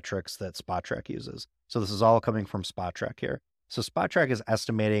lot of the metrics that Spot Track uses. So this is all coming from Spot Track here. So Spot Track is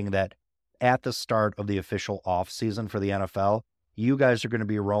estimating that at the start of the official off season for the NFL, you guys are going to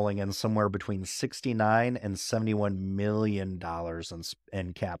be rolling in somewhere between $69 and $71 million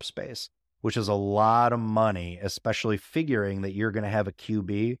in cap space, which is a lot of money, especially figuring that you're going to have a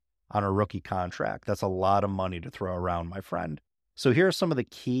QB on a rookie contract. That's a lot of money to throw around, my friend. So here are some of the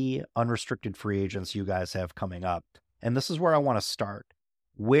key unrestricted free agents you guys have coming up. And this is where I want to start.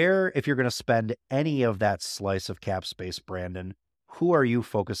 Where, if you're going to spend any of that slice of cap space, Brandon, who are you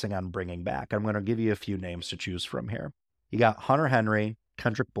focusing on bringing back? I'm going to give you a few names to choose from here. You got Hunter Henry,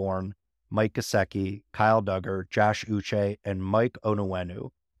 Kendrick Bourne, Mike Gesicki, Kyle Duggar, Josh Uche, and Mike Onwenu,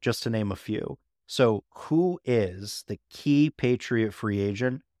 just to name a few. So who is the key Patriot free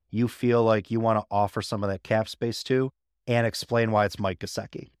agent you feel like you want to offer some of that cap space to, and explain why it's Mike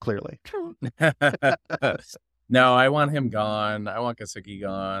Gesicki, clearly? No, I want him gone. I want Gesicki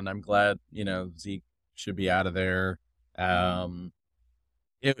gone. I'm glad, Zeke should be out of there.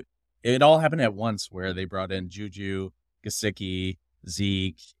 It all happened at once where they brought in Juju, Gesicki,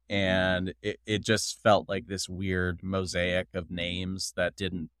 Zeke, and it just felt like this weird mosaic of names that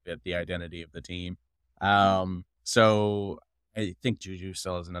didn't fit the identity of the team. So I think Juju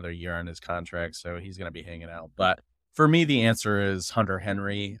still has another year on his contract, so he's going to be hanging out. But for me, the answer is Hunter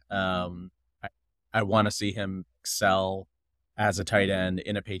Henry. I want to see him excel as a tight end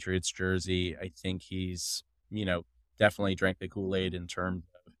in a Patriots jersey. I think he's, definitely drank the Kool-Aid in terms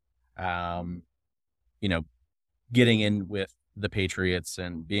of, getting in with the Patriots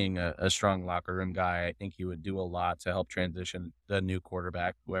and being a strong locker room guy. I think he would do a lot to help transition the new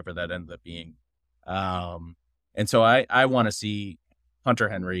quarterback, whoever that ends up being. And so I want to see Hunter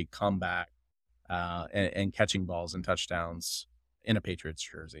Henry come back and catching balls and touchdowns in a Patriots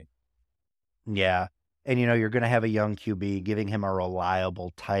jersey. Yeah. And, you're going to have a young QB. Giving him a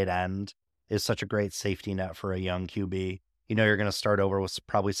reliable tight end is such a great safety net for a young QB. You're going to start over with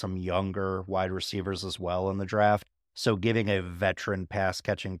probably some younger wide receivers as well in the draft. So giving a veteran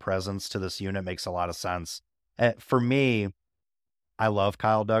pass-catching presence to this unit makes a lot of sense. For me, I love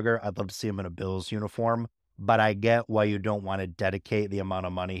Kyle Duggar. I'd love to see him in a Bills uniform, but I get why you don't want to dedicate the amount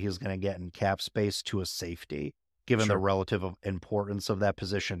of money he's going to get in cap space to a safety, given the relative importance of that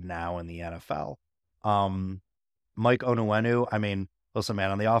position now in the NFL. Mike Onwenu, listen,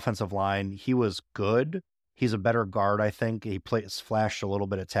 man, on the offensive line, he was good. He's a better guard, I think. He flashed a little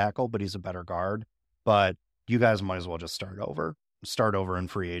bit of tackle, but he's a better guard. But you guys might as well just start over in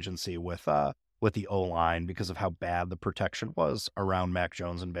free agency with the O-line because of how bad the protection was around Mac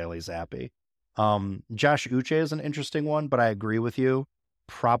Jones and Bailey Zappi. Josh Uche is an interesting one, but I agree with you.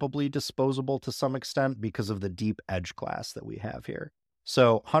 Probably disposable to some extent because of the deep edge class that we have here.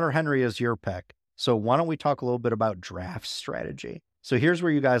 So Hunter Henry is your pick. So why don't we talk a little bit about draft strategy? So here's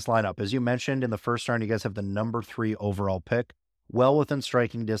where you guys line up. As you mentioned, in the first round, you guys have the number 3 overall pick, well within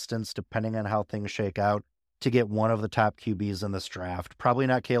striking distance, depending on how things shake out, to get one of the top QBs in this draft. Probably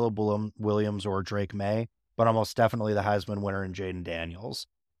not Caleb Williams or Drake May, but almost definitely the Heisman winner in Jaden Daniels.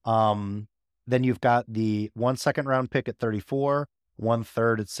 Then you've got the 1 second round pick at 34,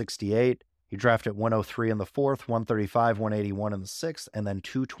 1/3 at 68. You draft at 103 in the 4th, 135, 181 in the 6th, and then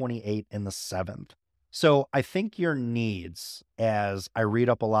 228 in the 7th. So I think your needs, as I read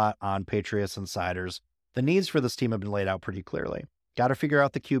up a lot on Patriots Insiders, the needs for this team have been laid out pretty clearly. Got to figure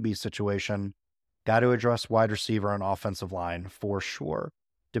out the QB situation. Got to address wide receiver and offensive line for sure.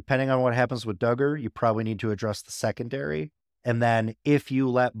 Depending on what happens with Duggar, you probably need to address the secondary. And then if you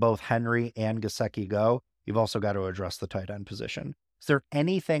let both Henry and Gesicki go, you've also got to address the tight end position. Is there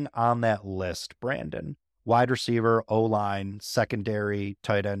anything on that list, Brandon, wide receiver, O-line, secondary,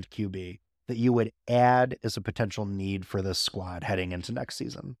 tight end, QB, that you would add as a potential need for this squad heading into next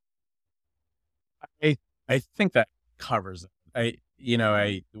season? I think that covers it.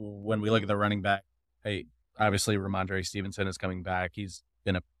 When we look at the running back, obviously Ramondre Stevenson is coming back. He's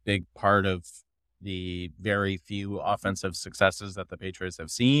been a big part of the very few offensive successes that the Patriots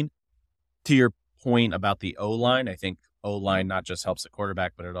have seen. To your point about the O-line, I think O-line not just helps the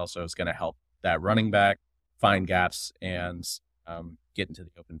quarterback, but it also is going to help that running back find gaps and get into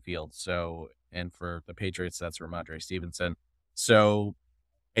the open field. So, and for the Patriots, that's Ramondre Stevenson. So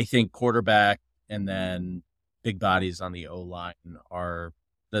I think quarterback and then big bodies on the O-line are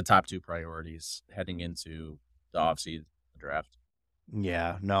the top 2 priorities heading into the offseason draft.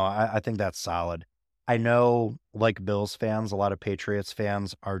 Yeah, no, I think that's solid. I know, like Bills fans, a lot of Patriots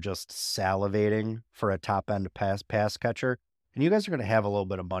fans are just salivating for a top end pass catcher, and you guys are going to have a little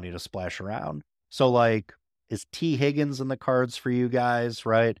bit of money to splash around. So, like, is T. Higgins in the cards for you guys?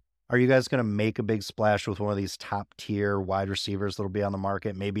 Right? Are you guys going to make a big splash with one of these top tier wide receivers that'll be on the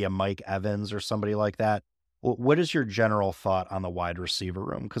market? Maybe a Mike Evans or somebody like that. What is your general thought on the wide receiver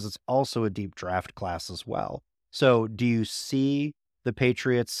room? Because it's also a deep draft class as well. So, do you see the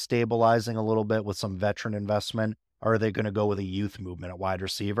Patriots stabilizing a little bit with some veteran investment? Or are they going to go with a youth movement at wide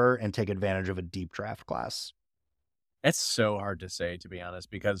receiver and take advantage of a deep draft class? It's so hard to say, to be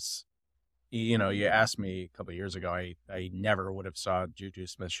honest, because, you asked me a couple of years ago, I never would have saw Juju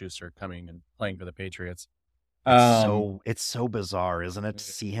Smith-Schuster coming and playing for the Patriots. It's so bizarre, isn't it, to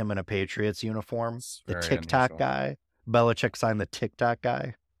see him in a Patriots uniform? It's The very TikTok unusual. guy. Belichick signed the TikTok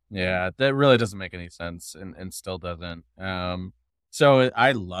guy. Yeah, that really doesn't make any sense and still doesn't. So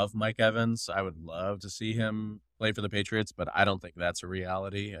I love Mike Evans. I would love to see him play for the Patriots, but I don't think that's a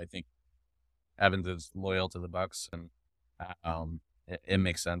reality. I think Evans is loyal to the Bucks, and it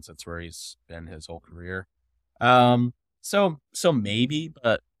makes sense. It's where he's been his whole career. So maybe,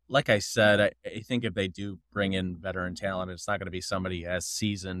 but like I said, I think if they do bring in veteran talent, it's not going to be somebody as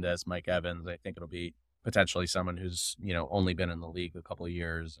seasoned as Mike Evans. I think it'll be potentially someone who's, only been in the league a couple of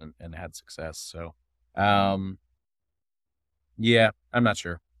years and had success. So, yeah, I'm not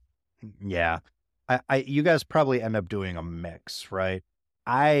sure. Yeah. You guys probably end up doing a mix, right?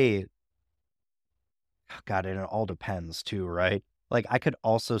 I God, and it all depends too, right? Like I could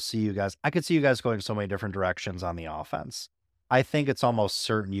see you guys going so many different directions on the offense. I think it's almost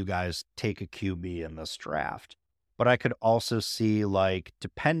certain you guys take a QB in this draft. But I could also see, like,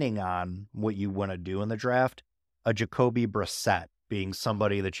 depending on what you want to do in the draft, a Jacoby Brissett being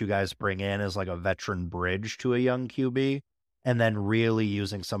somebody that you guys bring in as like a veteran bridge to a young QB, and then really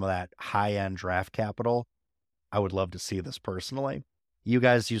using some of that high-end draft capital. I would love to see this personally. You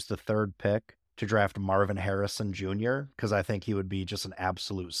guys used the third pick to draft Marvin Harrison Jr. because I think he would be just an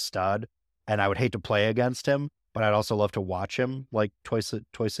absolute stud, and I would hate to play against him, but I'd also love to watch him like twice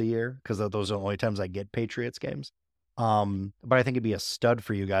a year because those are the only times I get Patriots games. But I think it'd be a stud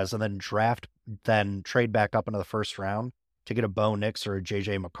for you guys, and then trade back up into the first round to get a Bo Nix or a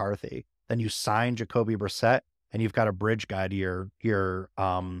JJ McCarthy. Then you sign Jacoby Brissett, and you've got a bridge guy to your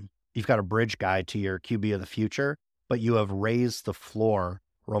QB of the future, but you have raised the floor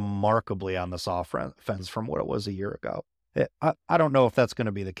remarkably on this offense from what it was a year ago. I don't know if that's going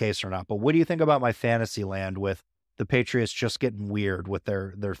to be the case or not, but what do you think about my fantasy land with the Patriots just getting weird with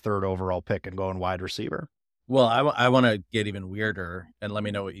their third overall pick and going wide receiver? Well, I want to get even weirder, and let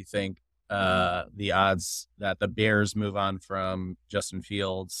me know what you think. The odds that the Bears move on from Justin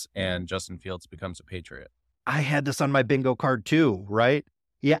Fields and Justin Fields becomes a Patriot. I had this on my bingo card too, right?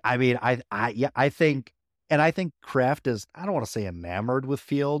 Yeah, I mean, I think Kraft is, I don't want to say enamored with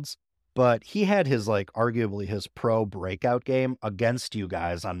Fields, but he had his, like, arguably his pro breakout game against you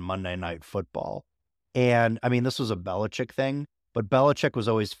guys on Monday Night Football. And I mean, this was a Belichick thing, but Belichick was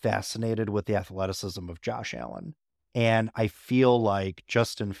always fascinated with the athleticism of Josh Allen. And I feel like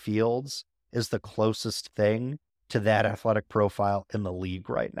Justin Fields is the closest thing to that athletic profile in the league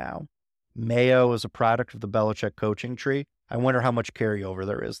right now. Mayo is a product of the Belichick coaching tree. I wonder how much carryover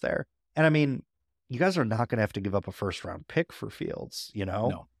there is there. And I mean, you guys are not going to have to give up a first round pick for Fields,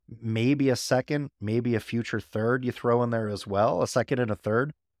 No. Maybe a second, maybe a future third you throw in there as well, a second and a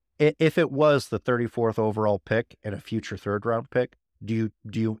third. If it was the 34th overall pick and a future third round pick,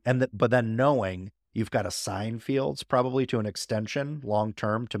 but then knowing you've got to sign Fields probably to an extension long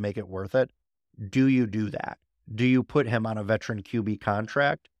term to make it worth it, do you do that? Do you put him on a veteran QB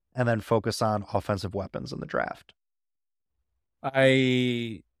contract and then focus on offensive weapons in the draft?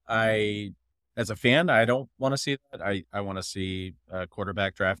 I as a fan, I don't want to see that. I want to see a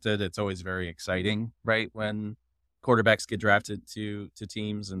quarterback drafted. It's always very exciting, right, when quarterbacks get drafted to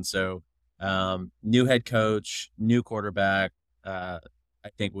teams. And so new head coach, new quarterback, I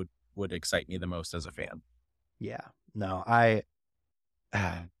think would excite me the most as a fan. Yeah. No, I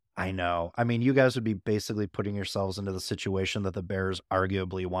know. I mean, you guys would be basically putting yourselves into the situation that the Bears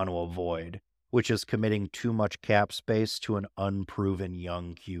arguably want to avoid, which is committing too much cap space to an unproven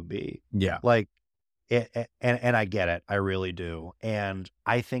young QB. Yeah. Like, and I get it. I really do. And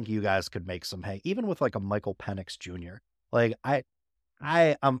I think you guys could make some hay, even with like a Michael Penix Jr. Like, I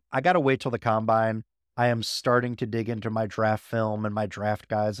got to wait till the combine. I am starting to dig into my draft film and my draft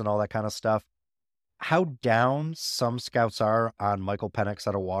guides and all that kind of stuff. How down some scouts are on Michael Penix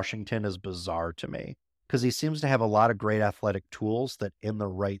out of Washington is bizarre to me, because he seems to have a lot of great athletic tools that in the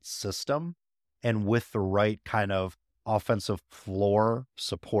right system and with the right kind of offensive floor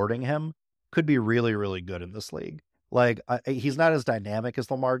supporting him could be really, really good in this league. Like, he's not as dynamic as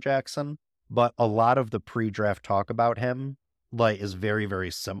Lamar Jackson, but a lot of the pre-draft talk about him, like, is very,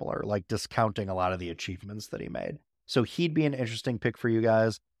 very similar, like discounting a lot of the achievements that he made. So he'd be an interesting pick for you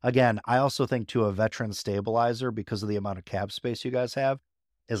guys. Again, I also think to a veteran stabilizer, because of the amount of cap space you guys have,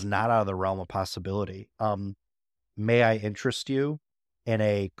 is not out of the realm of possibility. May I interest you in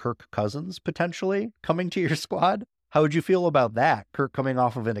a Kirk Cousins potentially coming to your squad? How would you feel about that? Kirk coming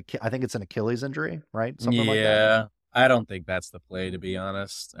off of I think it's an Achilles injury, right? Something like that. Yeah, I don't think that's the play, to be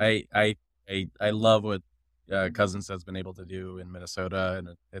honest. I love what Cousins has been able to do in Minnesota, and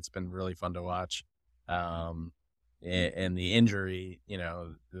it's been really fun to watch. And the injury, you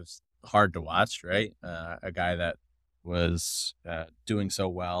know, is hard to watch, right? A guy that was doing so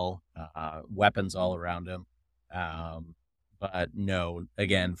well, weapons all around him. But no,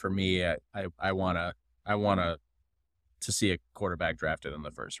 again, for me, I wanna to see a quarterback drafted in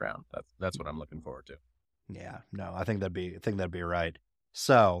the first round. That's what I'm looking forward to. Yeah, no, I think that'd be right.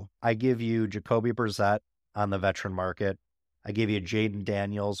 So I give you Jacoby Brissett on the veteran market. I give you Jaden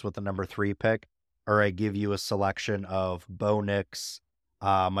Daniels with the number 3 pick, or I give you a selection of Bo Nix,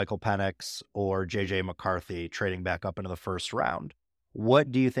 Michael Penix, or JJ McCarthy trading back up into the first round.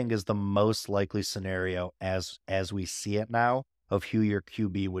 What do you think is the most likely scenario as we see it now of who your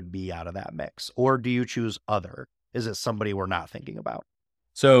QB would be out of that mix? Or do you choose other? Is it somebody we're not thinking about?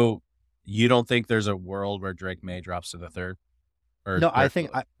 So you don't think there's a world where Drake May drops to the third? No, I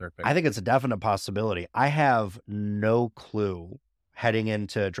think third pick? I think it's a definite possibility. I have no clue heading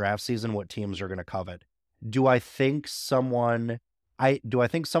into draft season what teams are going to covet. Do I think someone is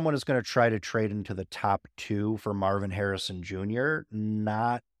going to try to trade into the top 2 for Marvin Harrison Jr.?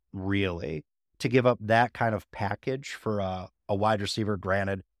 Not really. To give up that kind of package for a wide receiver,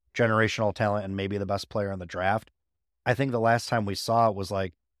 granted, generational talent and maybe the best player in the draft. I think the last time we saw it was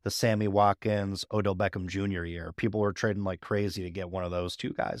like the Sammy Watkins, Odell Beckham Jr. year. People were trading like crazy to get one of those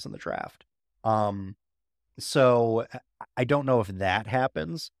 2 guys in the draft. So I don't know if that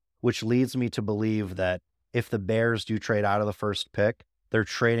happens, which leads me to believe that if the Bears do trade out of the first pick, they're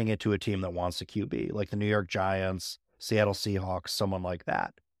trading it to a team that wants a QB, like the New York Giants, Seattle Seahawks, someone like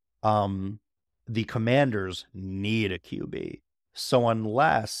that. The Commanders need a QB. So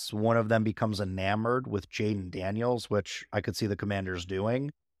unless one of them becomes enamored with Jaden Daniels, which I could see the Commanders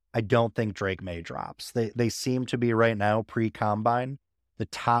doing, I don't think Drake May drops. They seem to be right now pre-combine the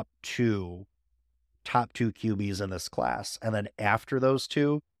top two QBs in this class. And then after those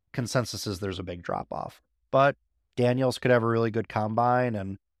 2, consensus is there's a big drop off. But Daniels could have a really good combine,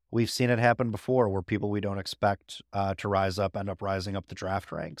 and we've seen it happen before where people we don't expect to rise up end up rising up the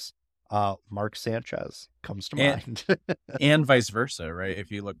draft ranks. Mark Sanchez comes to mind. And vice versa, right?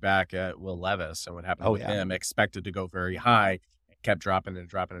 If you look back at Will Levis and what happened with him, expected to go very high, kept dropping and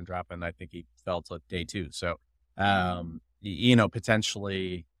dropping and dropping. I think he fell to day 2. So, you know,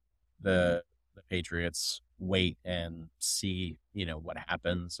 potentially the Patriots wait and see, you know, what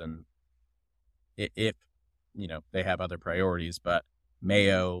happens, and if you know they have other priorities. But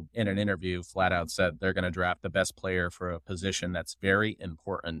Mayo, in an interview, flat out said they're going to draft the best player for a position that's very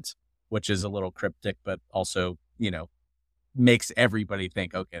important, which is a little cryptic, but also, you know, makes everybody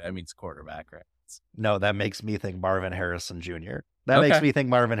think, okay, that means quarterback, right? No, that makes me think Marvin Harrison Jr. Makes me think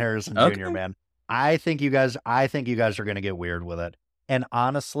Marvin Harrison Jr., man. I think you guys are going to get weird with it. And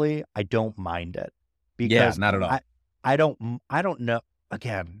honestly, I don't mind it, because not at all. I don't know.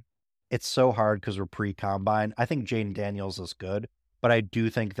 Again, it's so hard because we're pre-combine. I think Jaden Daniels is good, but I do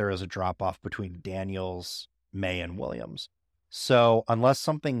think there is a drop off between Daniels, May, and Williams. So unless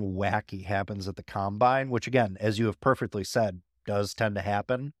something wacky happens at the combine, which again, as you have perfectly said, does tend to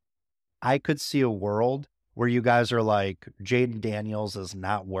happen, I could see a world where you guys are like, Jaden Daniels is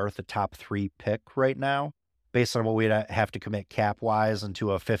not worth a top 3 pick right now, based on what we'd have to commit cap-wise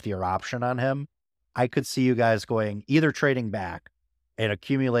into a 5th-year option on him. I could see you guys going either trading back and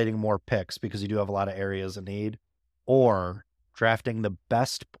accumulating more picks because you do have a lot of areas of need, or drafting the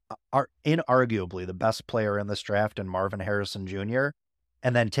best, inarguably the best player in this draft in Marvin Harrison Jr.,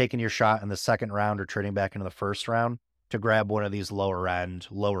 and then taking your shot in the 2nd round or trading back into the 1st round to grab one of these lower end,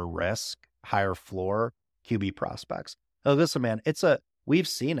 lower risk, higher floor QB prospects. Now, listen, man, we've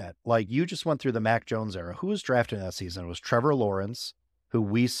seen it. Like, you just went through the Mac Jones era. Who was drafted that season? It was Trevor Lawrence, who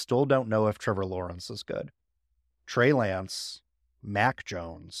we still don't know if Trevor Lawrence is good. Trey Lance, Mac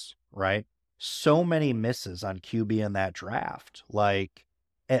Jones, right? So many misses on QB in that draft. Like,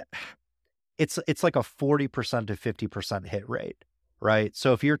 it's like a 40% to 50% hit rate, right?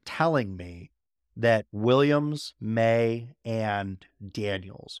 So if you're telling me that Williams, May, and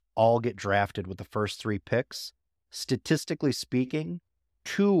Daniels all get drafted with the first 3 picks, statistically speaking,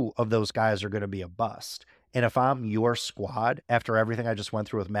 2 of those guys are going to be a bust. And if I'm your squad, after everything I just went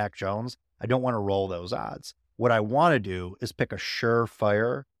through with Mac Jones, I don't want to roll those odds. What I want to do is pick a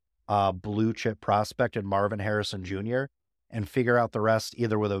surefire blue chip prospect in Marvin Harrison Jr. and figure out the rest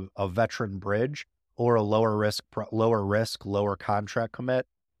either with a veteran bridge or a lower risk, lower contract commit,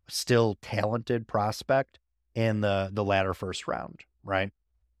 still talented prospect in the latter first round, right?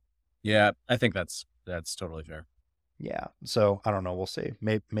 Yeah, I think that's totally fair. Yeah. So I don't know. We'll see.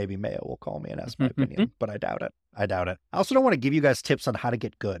 Maybe Mayo will call me and ask my opinion, but I doubt it. I also don't want to give you guys tips on how to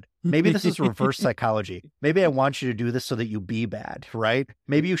get good. Maybe this is reverse psychology. Maybe I want you to do this so that you be bad, right?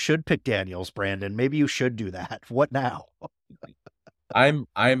 Maybe you should pick Daniels, Brandon. Maybe you should do that. What now? I'm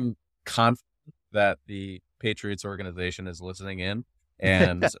confident that the Patriots organization is listening in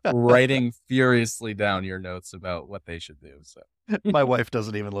and writing furiously down your notes about what they should do. So my wife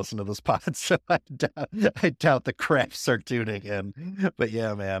doesn't even listen to this pod, so I doubt the Crafts are tuning in. But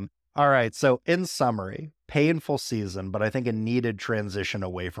yeah, man. All right. So in summary, painful season, but I think a needed transition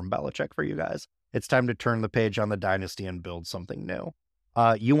away from Belichick for you guys. It's time to turn the page on the dynasty and build something new.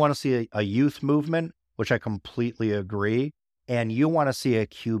 You want to see a youth movement, which I completely agree. And you want to see a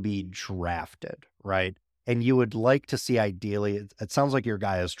QB drafted, right? And you would like to see, ideally, it sounds like your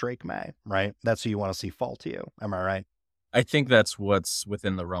guy is Drake May, right? That's who you want to see fall to you. Am I right? I think that's what's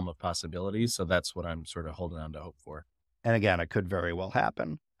within the realm of possibilities. So that's what I'm sort of holding on to hope for. And again, it could very well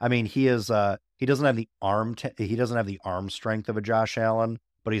happen. I mean, he doesn't have the arm strength of a Josh Allen,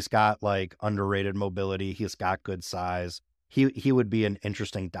 but he's got like underrated mobility. He's got good size. He would be an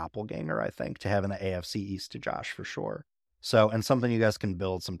interesting doppelganger, I think, to have in the AFC East to Josh for sure. So, and something you guys can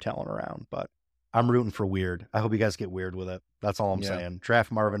build some talent around, but I'm rooting for weird. I hope you guys get weird with it. That's all I'm saying.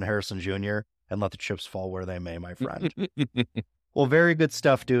 Draft Marvin Harrison Jr. and let the chips fall where they may, my friend. Well, very good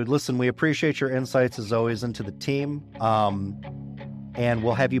stuff, dude. Listen, we appreciate your insights as always into the team. And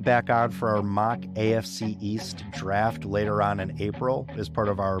we'll have you back on for our mock AFC East draft later on in April as part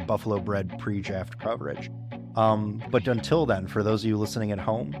of our Buffalo Bred pre-draft coverage. But until then, for those of you listening at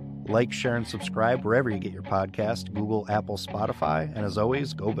home, like, share, and subscribe wherever you get your podcast, Google, Apple, Spotify. And as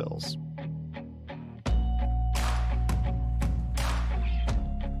always, go Bills.